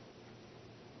firm.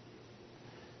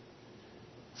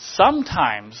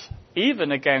 Sometimes,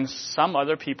 even against some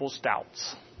other people's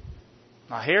doubts.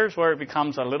 Now here's where it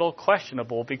becomes a little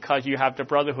questionable because you have the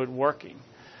brotherhood working.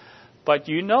 But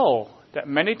you know that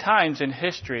many times in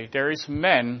history there is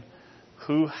men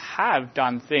who have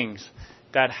done things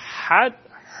that had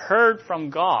heard from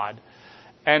God,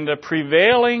 and the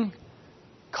prevailing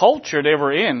culture they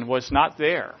were in was not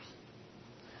there.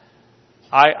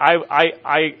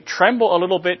 I tremble a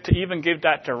little bit to even give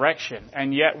that direction,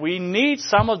 and yet we need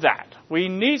some of that. We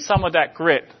need some of that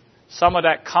grit, some of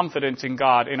that confidence in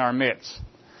God in our midst.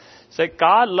 It's that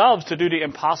God loves to do the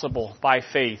impossible by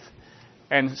faith,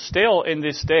 and still in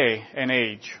this day and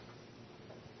age.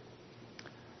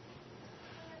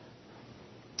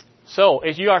 So,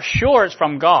 if you are sure it's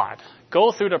from God,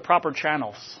 go through the proper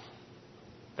channels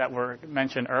that were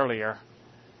mentioned earlier,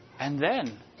 and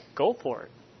then go for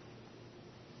it.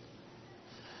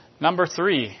 Number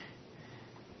three,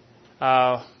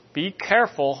 be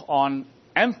careful on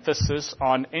emphasis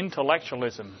on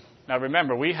intellectualism. Now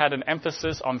remember, we had an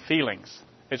emphasis on feelings.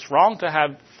 It's wrong to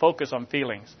have focus on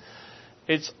feelings.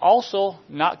 It's also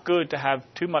not good to have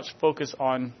too much focus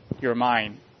on your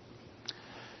mind.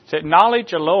 That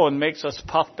knowledge alone makes us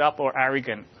puffed up or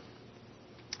arrogant.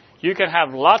 You can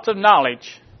have lots of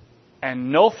knowledge and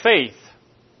no faith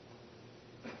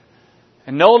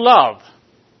and no love.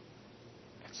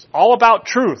 It's all about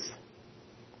truth.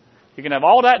 You can have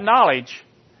all that knowledge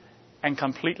and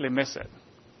completely miss it.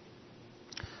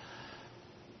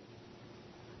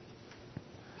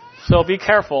 So be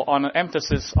careful on an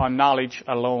emphasis on knowledge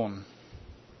alone.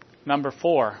 Number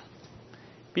 4,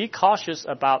 be cautious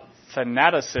about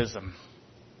fanaticism.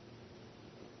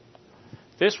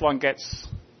 This one gets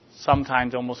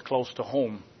sometimes almost close to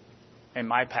home in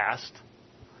my past.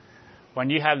 When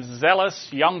you have zealous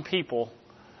young people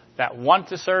that want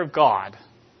to serve God,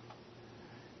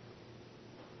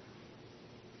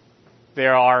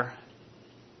 they're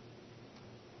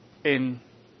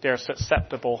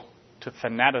susceptible to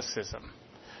fanaticism.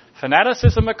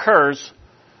 Fanaticism occurs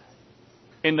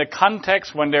in the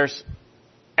context when there's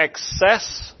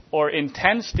excess or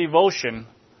intense devotion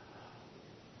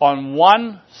on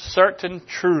one certain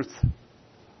truth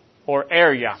or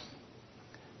area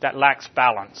that lacks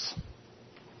balance.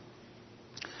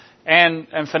 And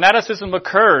fanaticism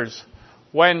occurs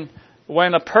when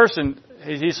a person,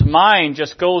 his mind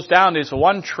just goes down this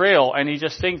one trail and he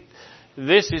just thinks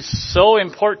this is so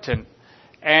important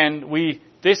and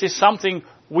this is something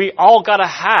we all gotta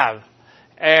have,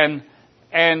 and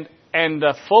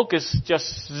the focus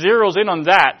just zeroes in on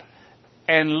that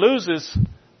and loses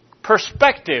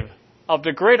perspective of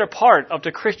the greater part of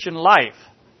the Christian life.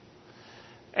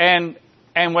 And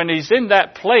when he's in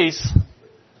that place,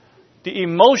 the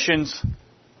emotions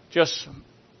just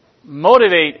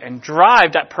motivate and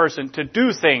drive that person to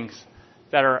do things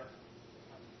that are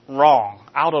wrong,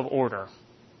 out of order.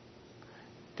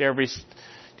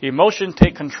 The emotions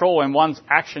take control and one's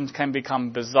actions can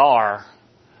become bizarre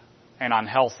and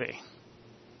unhealthy.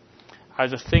 I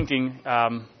was just thinking,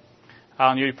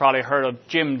 you probably heard of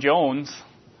Jim Jones,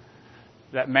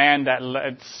 that man that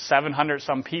led 700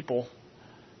 some people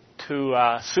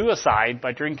to suicide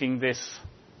by drinking this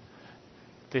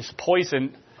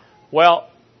poison. Well,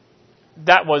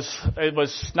 it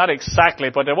was not exactly,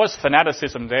 but there was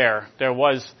fanaticism there. They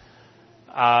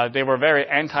were very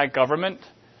anti-government.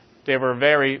 They were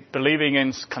very believing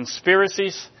in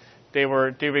conspiracies. They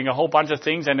were doing a whole bunch of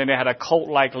things, and then they had a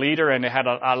cult-like leader, and they had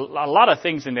a lot of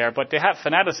things in there, but they had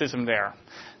fanaticism there.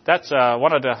 That's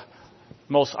one of the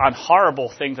most horrible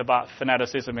things about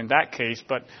fanaticism in that case,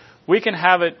 but we can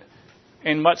have it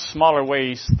in much smaller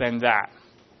ways than that.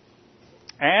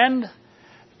 And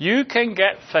you can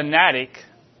get fanatic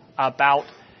about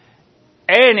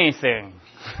anything.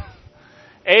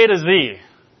 A to Z.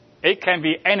 It can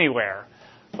be anywhere.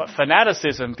 But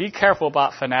fanaticism, be careful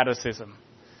about fanaticism.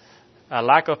 A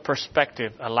lack of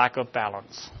perspective, a lack of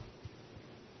balance.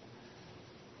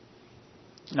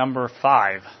 Number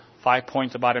 5, 5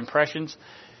 points about impressions.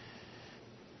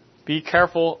 Be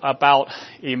careful about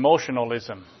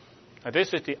emotionalism. Now,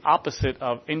 this is the opposite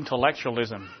of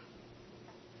intellectualism.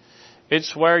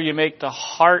 It's where you make the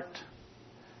heart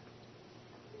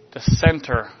the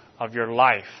center of your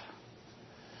life.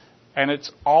 And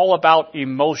it's all about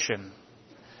emotion.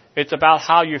 It's about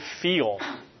how you feel.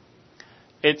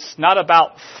 It's not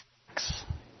about facts.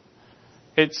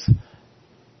 It's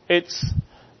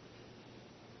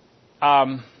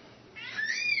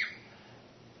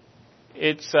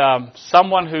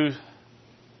someone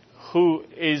who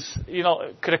is,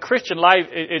 the Christian life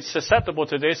is susceptible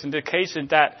to this in the case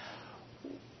that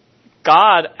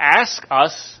God asks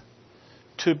us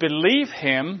to believe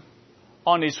Him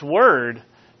on His word.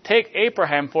 Take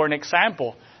Abraham for an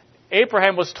example.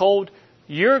 Abraham was told,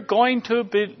 you're going to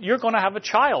have a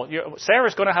child.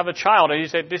 Sarah's going to have a child. And he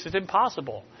said, this is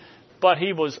impossible. But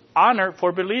he was honored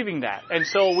for believing that. And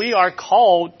so we are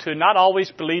called to not always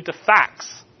believe the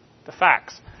facts.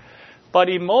 But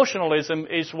emotionalism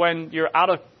is when you're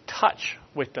out of touch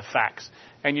with the facts.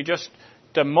 And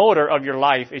the motor of your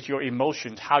life is your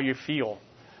emotions, how you feel.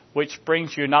 Which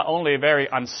brings you not only very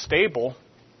unstable,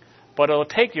 but it'll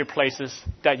take you places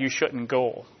that you shouldn't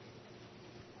go.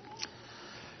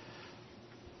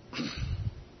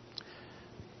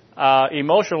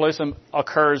 Emotionalism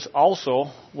occurs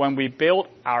also when we build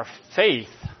our faith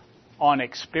on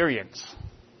experience.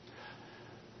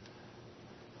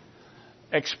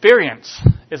 Experience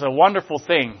is a wonderful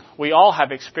thing. We all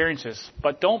have experiences,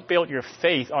 but don't build your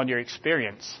faith on your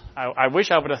experience. I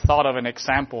wish I would have thought of an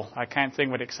example. I can't think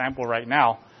of an example right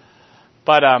now.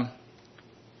 But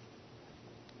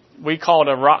we call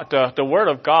the Word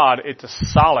of God, it's a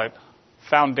solid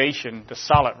foundation, the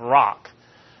solid rock.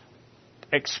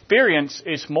 Experience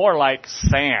is more like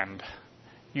sand.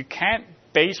 You can't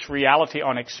base reality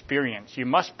on experience. You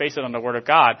must base it on the Word of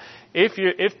God. If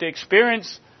the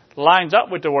experience lines up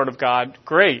with the Word of God,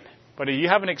 great. But if you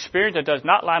have an experience that does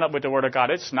not line up with the Word of God,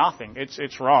 it's nothing.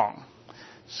 It's wrong.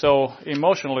 So,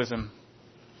 emotionalism.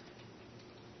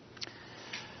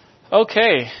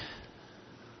 Okay.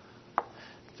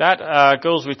 That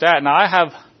goes with that. Now, I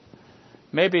have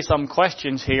maybe some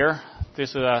questions here.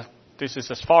 This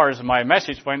is as far as my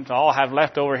message went. All I have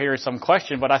left over here is some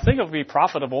questions, but I think it would be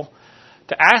profitable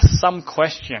to ask some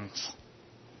questions.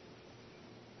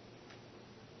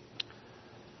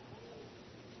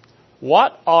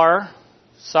 What are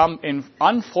some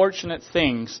unfortunate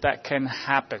things that can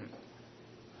happen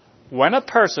when a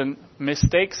person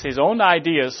mistakes his own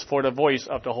ideas for the voice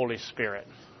of the Holy Spirit?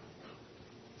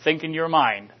 Think in your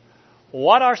mind.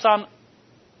 What are some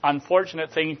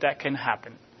unfortunate things that can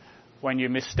happen when you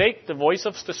mistake the voice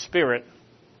of the Spirit,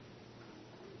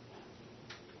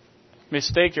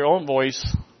 mistake your own voice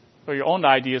or your own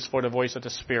ideas for the voice of the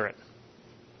Spirit?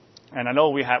 And I know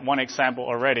we had one example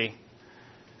already.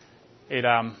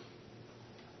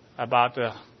 About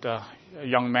the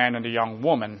young man and the young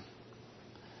woman.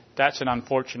 That's an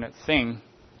unfortunate thing.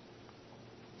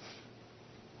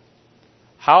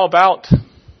 How about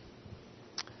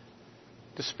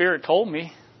the Spirit told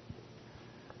me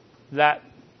that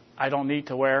I don't need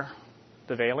to wear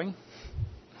the veiling?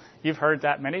 You've heard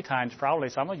that many times. Probably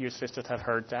some of you sisters have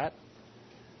heard that.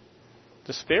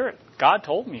 The Spirit, God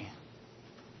told me.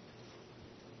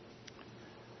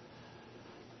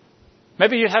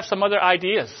 Maybe you have some other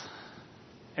ideas.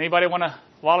 Anybody want to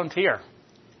volunteer?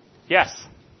 Yes. Yeah,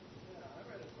 I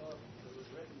read a book that was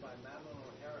written by Madeline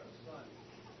O'Hara's son.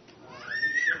 He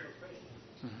became a Christian.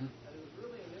 Mm-hmm. And it was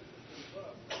really an interesting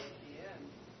book. But at the end,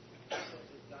 it said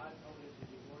that God told him to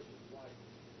divorce his wife.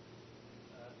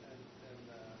 I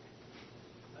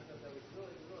thought that was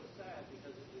really sad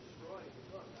because it destroyed the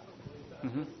book. I don't believe that.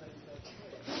 Mm-hmm.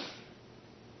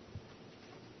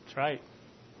 That's right.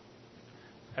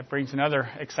 That brings another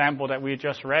example that we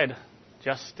just read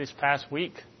just this past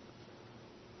week.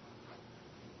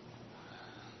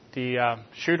 The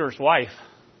shooter's wife.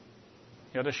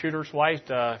 The shooter's wife,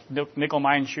 the nickel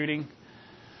mine shooting.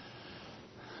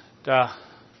 The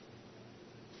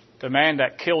man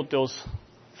that killed those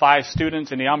 5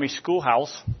 students in the Army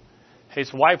schoolhouse.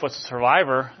 His wife was a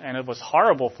survivor, and it was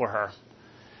horrible for her.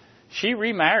 She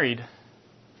remarried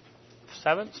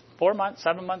 7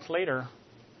 months later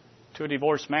to a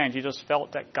divorced man. She just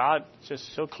felt that God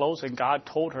just so close, and God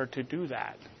told her to do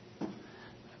that.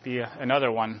 Be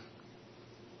another one.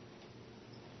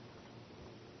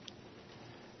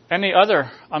 Any other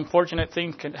unfortunate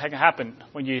thing can happen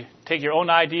when you take your own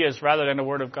ideas rather than the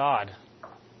Word of God?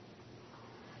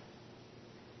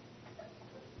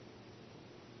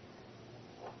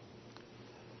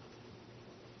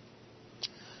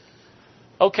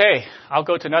 Okay, I'll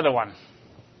go to another one.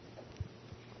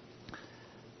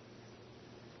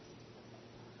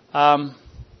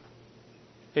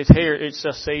 It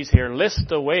just says here, list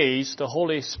the ways the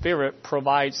Holy Spirit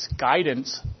provides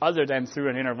guidance other than through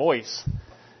an inner voice.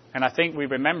 And I think we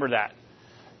remember that.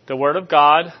 The Word of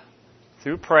God,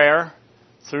 through prayer,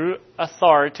 through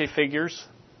authority figures,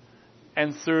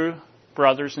 and through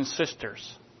brothers and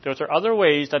sisters. Those are other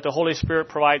ways that the Holy Spirit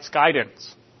provides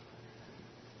guidance.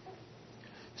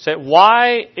 So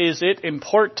why is it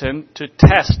important to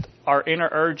test our inner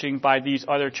urging by these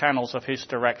other channels of His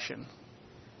direction?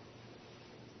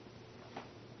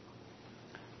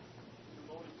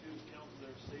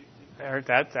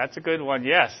 That's a good one.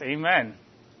 Yes. Amen.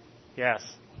 Yes.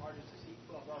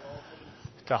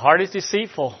 The heart is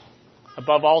deceitful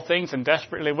above all things and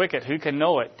desperately wicked. Who can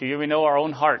know it? Do you know our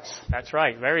own hearts? That's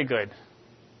right. Very good.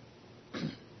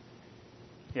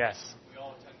 Yes. We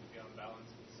all tend to be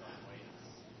unbalanced in some ways.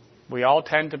 We all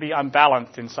tend to be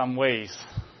unbalanced in some ways.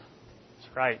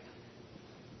 That's right.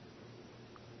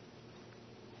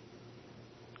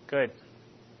 Good.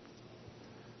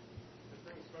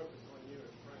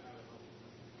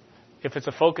 If it's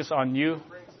a focus on you,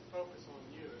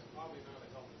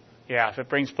 yeah, if it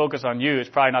brings focus on you, it's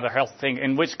probably not a healthy thing.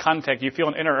 In which context? You feel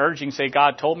an inner urging, say,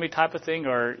 God told me type of thing,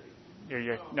 or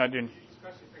you're not doing...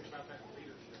 Especially think about that in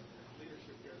leadership.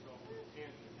 Leadership goes off on a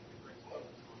tangent and it brings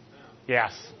focus on them.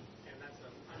 Yes. And that's an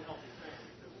unhealthy thing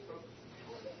because focus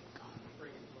is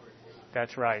bringing glory to God.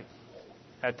 That's right.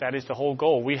 That is the whole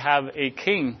goal. We have a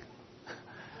king.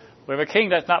 We have a king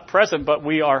that's not present, but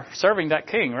we are serving that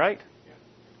king, right?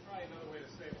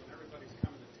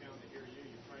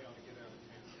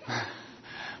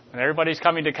 When everybody's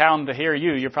coming to town to hear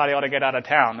you, you probably ought to get out of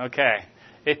town. Okay.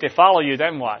 If they follow you,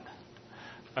 then what?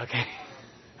 Okay.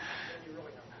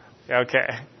 Okay.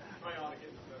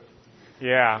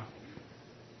 Yeah.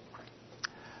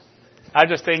 I'm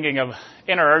just thinking of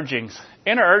inner urgings.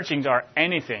 Inner urgings are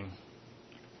anything.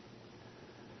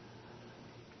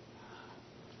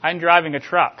 I'm driving a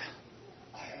truck,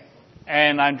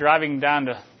 and I'm driving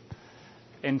down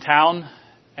in town,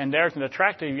 and there's an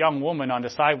attractive young woman on the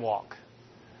sidewalk.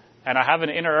 And I have an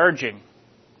inner urging.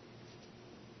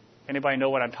 Anybody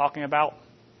know what I'm talking about?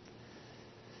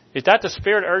 Is that the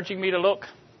Spirit urging me to look?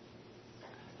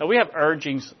 Now, we have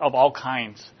urgings of all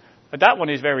kinds. But that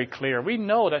one is very clear. We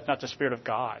know that's not the Spirit of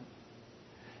God.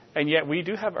 And yet we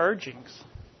do have urgings.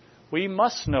 We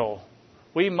must know.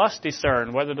 We must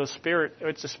discern whether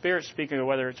it's the Spirit speaking or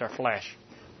whether it's our flesh.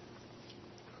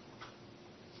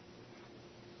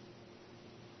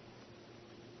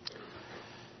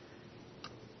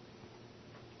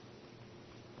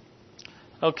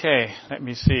 Okay, let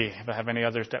me see if I have any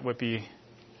others that would be.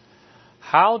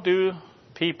 How do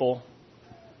people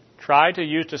try to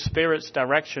use the Spirit's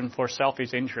direction for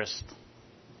selfish interest?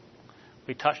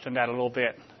 We touched on that a little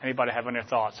bit. Anybody have any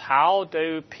thoughts? How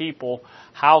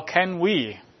can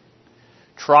we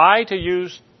try to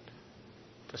use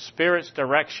the Spirit's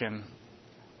direction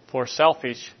for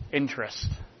selfish interest?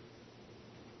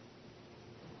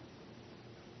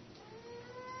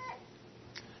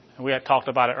 We had talked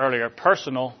about it earlier,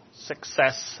 personal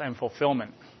success and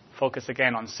fulfillment. Focus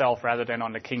again on self rather than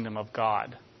on the kingdom of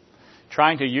God.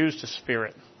 Trying to use the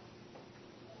Spirit.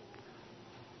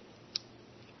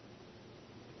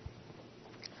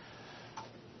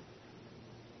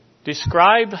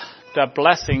 Describe the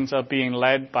blessings of being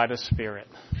led by the Spirit.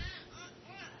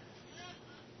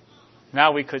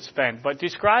 Now we could spend, but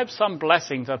describe some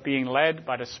blessings of being led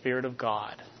by the Spirit of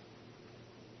God.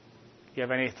 Do you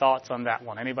have any thoughts on that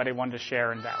one? Anybody want to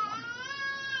share in that one?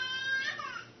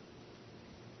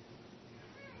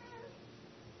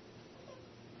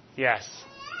 Yes.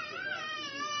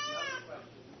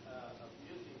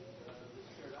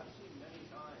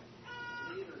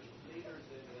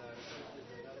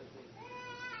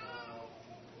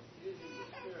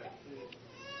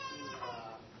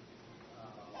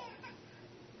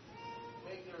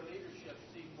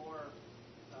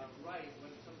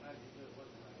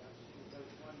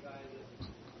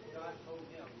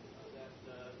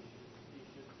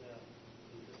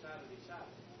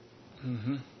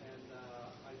 Mm-hmm. And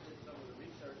I did some of the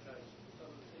research. Some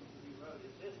of the things that he wrote,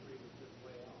 his history was just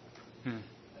way off. Mm.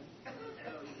 And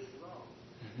he was wrong.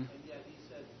 Mm-hmm. And yet he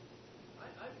said,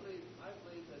 I believe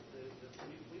that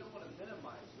we don't want to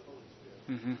minimize the Holy Spirit.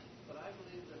 Mm-hmm. But I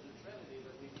believe that the Trinity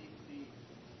that we need to be,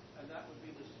 and that would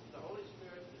be the Holy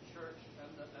Spirit, the Church,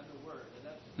 and the Word. And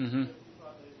that's mm-hmm.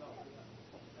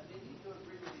 and they need to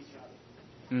agree with each other.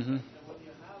 Mm-hmm. And when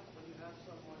you have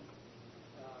someone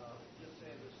just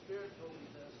saying the Spirit told me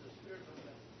this, the Spirit told me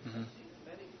that, mm-hmm. I've seen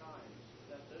many times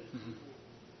that those mm-hmm. people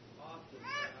often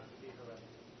have to be corrected.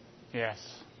 Yes.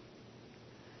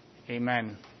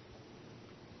 Amen.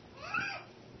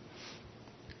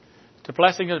 The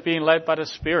blessing is being led by the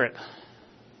Spirit.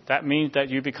 That means that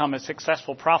you become a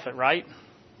successful prophet, right?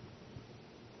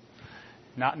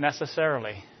 Not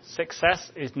necessarily.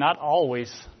 Success is not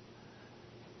always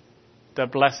the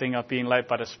blessing of being led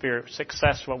by the Spirit.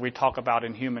 Success, what we talk about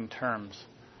in human terms.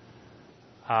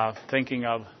 Thinking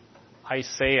of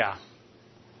Isaiah.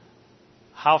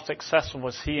 How successful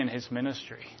was he in his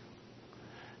ministry?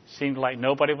 Seemed like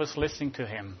nobody was listening to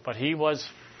him, but he was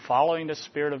following the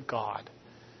Spirit of God,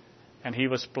 and he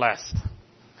was blessed.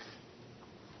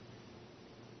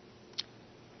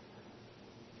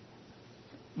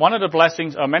 One of the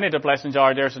blessings, or many of the blessings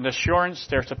are, there's an assurance,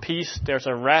 there's a peace, there's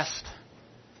a rest,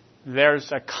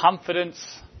 there's a confidence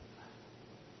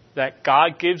that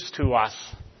God gives to us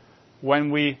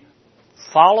when we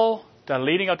follow the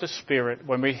leading of the Spirit.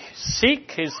 When we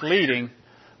seek His leading,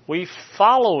 we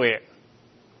follow it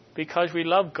because we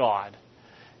love God.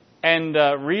 And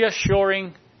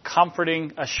reassuring,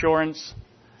 comforting assurance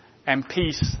and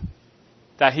peace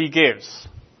that He gives.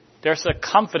 There's a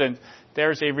confidence,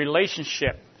 there's a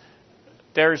relationship,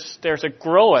 there's a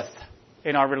growth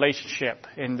in our relationship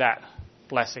in that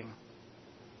blessing.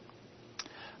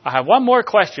 I have one more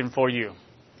question for you.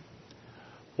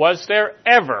 Was there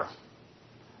ever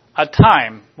a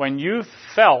time when you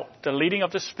felt the leading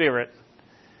of the Spirit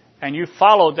and you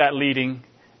followed that leading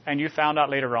and you found out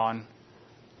later on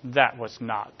that was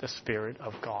not the Spirit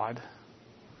of God?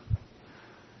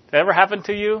 Did that ever happen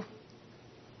to you?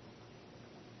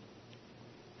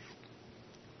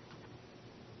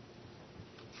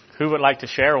 Who would like to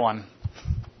share one?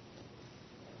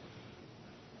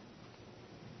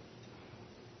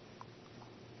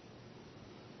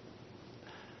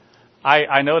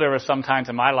 I know there were some times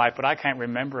in my life, but I can't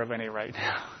remember of any right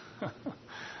now.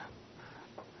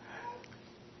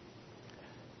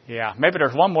 Yeah, maybe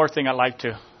there's one more thing I'd like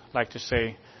to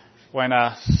say. When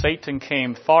Satan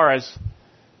came, far as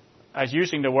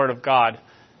using the Word of God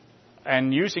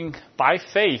and using by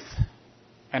faith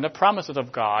and the promises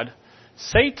of God,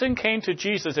 Satan came to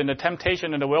Jesus in the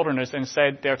temptation in the wilderness and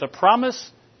said, "There's a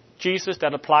promise, Jesus,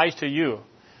 that applies to you.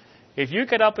 If you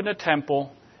get up in the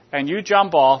temple and you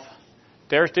jump off,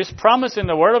 there's this promise in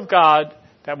the Word of God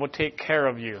that will take care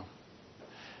of you.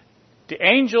 The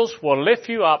angels will lift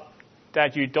you up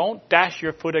that you don't dash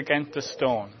your foot against a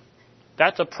stone."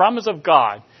 That's a promise of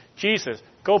God. Jesus,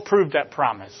 go prove that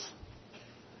promise.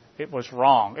 It was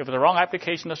wrong. It was a wrong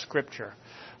application of Scripture.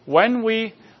 When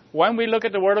we look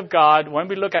at the Word of God, when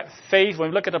we look at faith,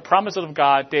 when we look at the promises of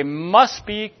God, the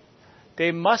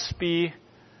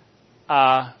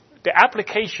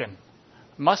application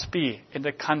must be in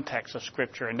the context of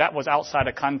Scripture. And that was outside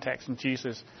the context. And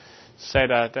Jesus said,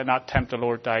 "Do not tempt the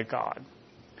Lord thy God."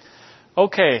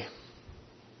 Okay.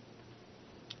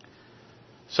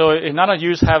 So if none of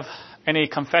you have any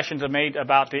confessions made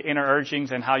about the inner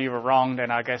urgings and how you were wrong,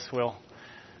 then I guess we'll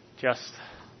just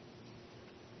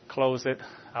close it.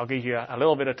 I'll give you a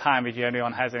little bit of time if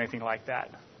anyone has anything like that.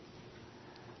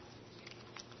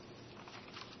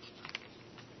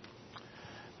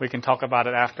 We can talk about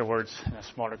it afterwards in a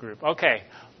smaller group. Okay,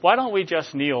 why don't we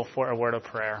just kneel for a word of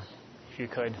prayer, if you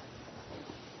could.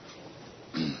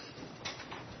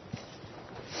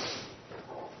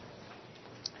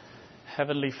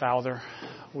 Heavenly Father,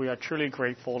 we are truly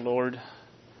grateful, Lord,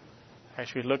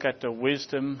 as we look at the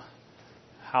wisdom,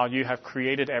 how you have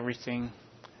created everything,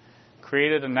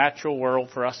 created a natural world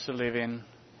for us to live in,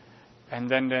 and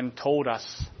then told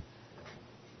us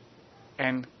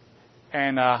and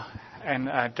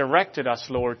directed us,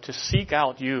 Lord, to seek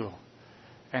out you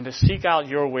and to seek out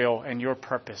your will and your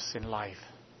purpose in life.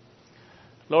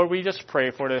 Lord, we just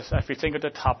pray for this as we think of the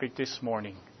topic this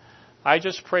morning. I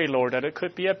just pray, Lord, that it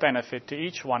could be a benefit to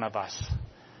each one of us.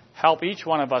 Help each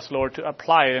one of us, Lord, to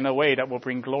apply it in a way that will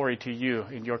bring glory to you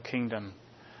in your kingdom.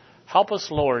 Help us,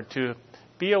 Lord, to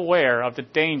be aware of the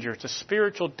dangers, the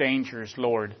spiritual dangers,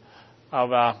 Lord,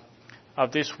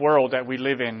 of this world that we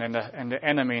live in and the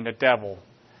enemy and the devil.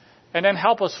 And then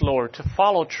help us, Lord, to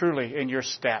follow truly in your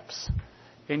steps,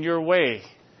 in your way,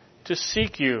 to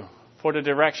seek you for the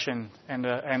direction and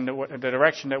the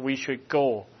direction that we should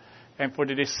go, and for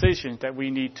the decisions that we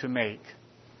need to make.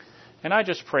 And I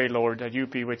just pray, Lord, that you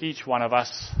be with each one of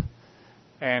us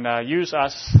and use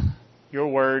us, your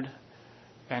word,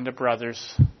 and the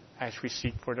brothers as we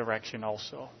seek for direction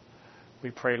also. We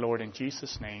pray, Lord, in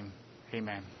Jesus' name.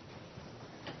 Amen.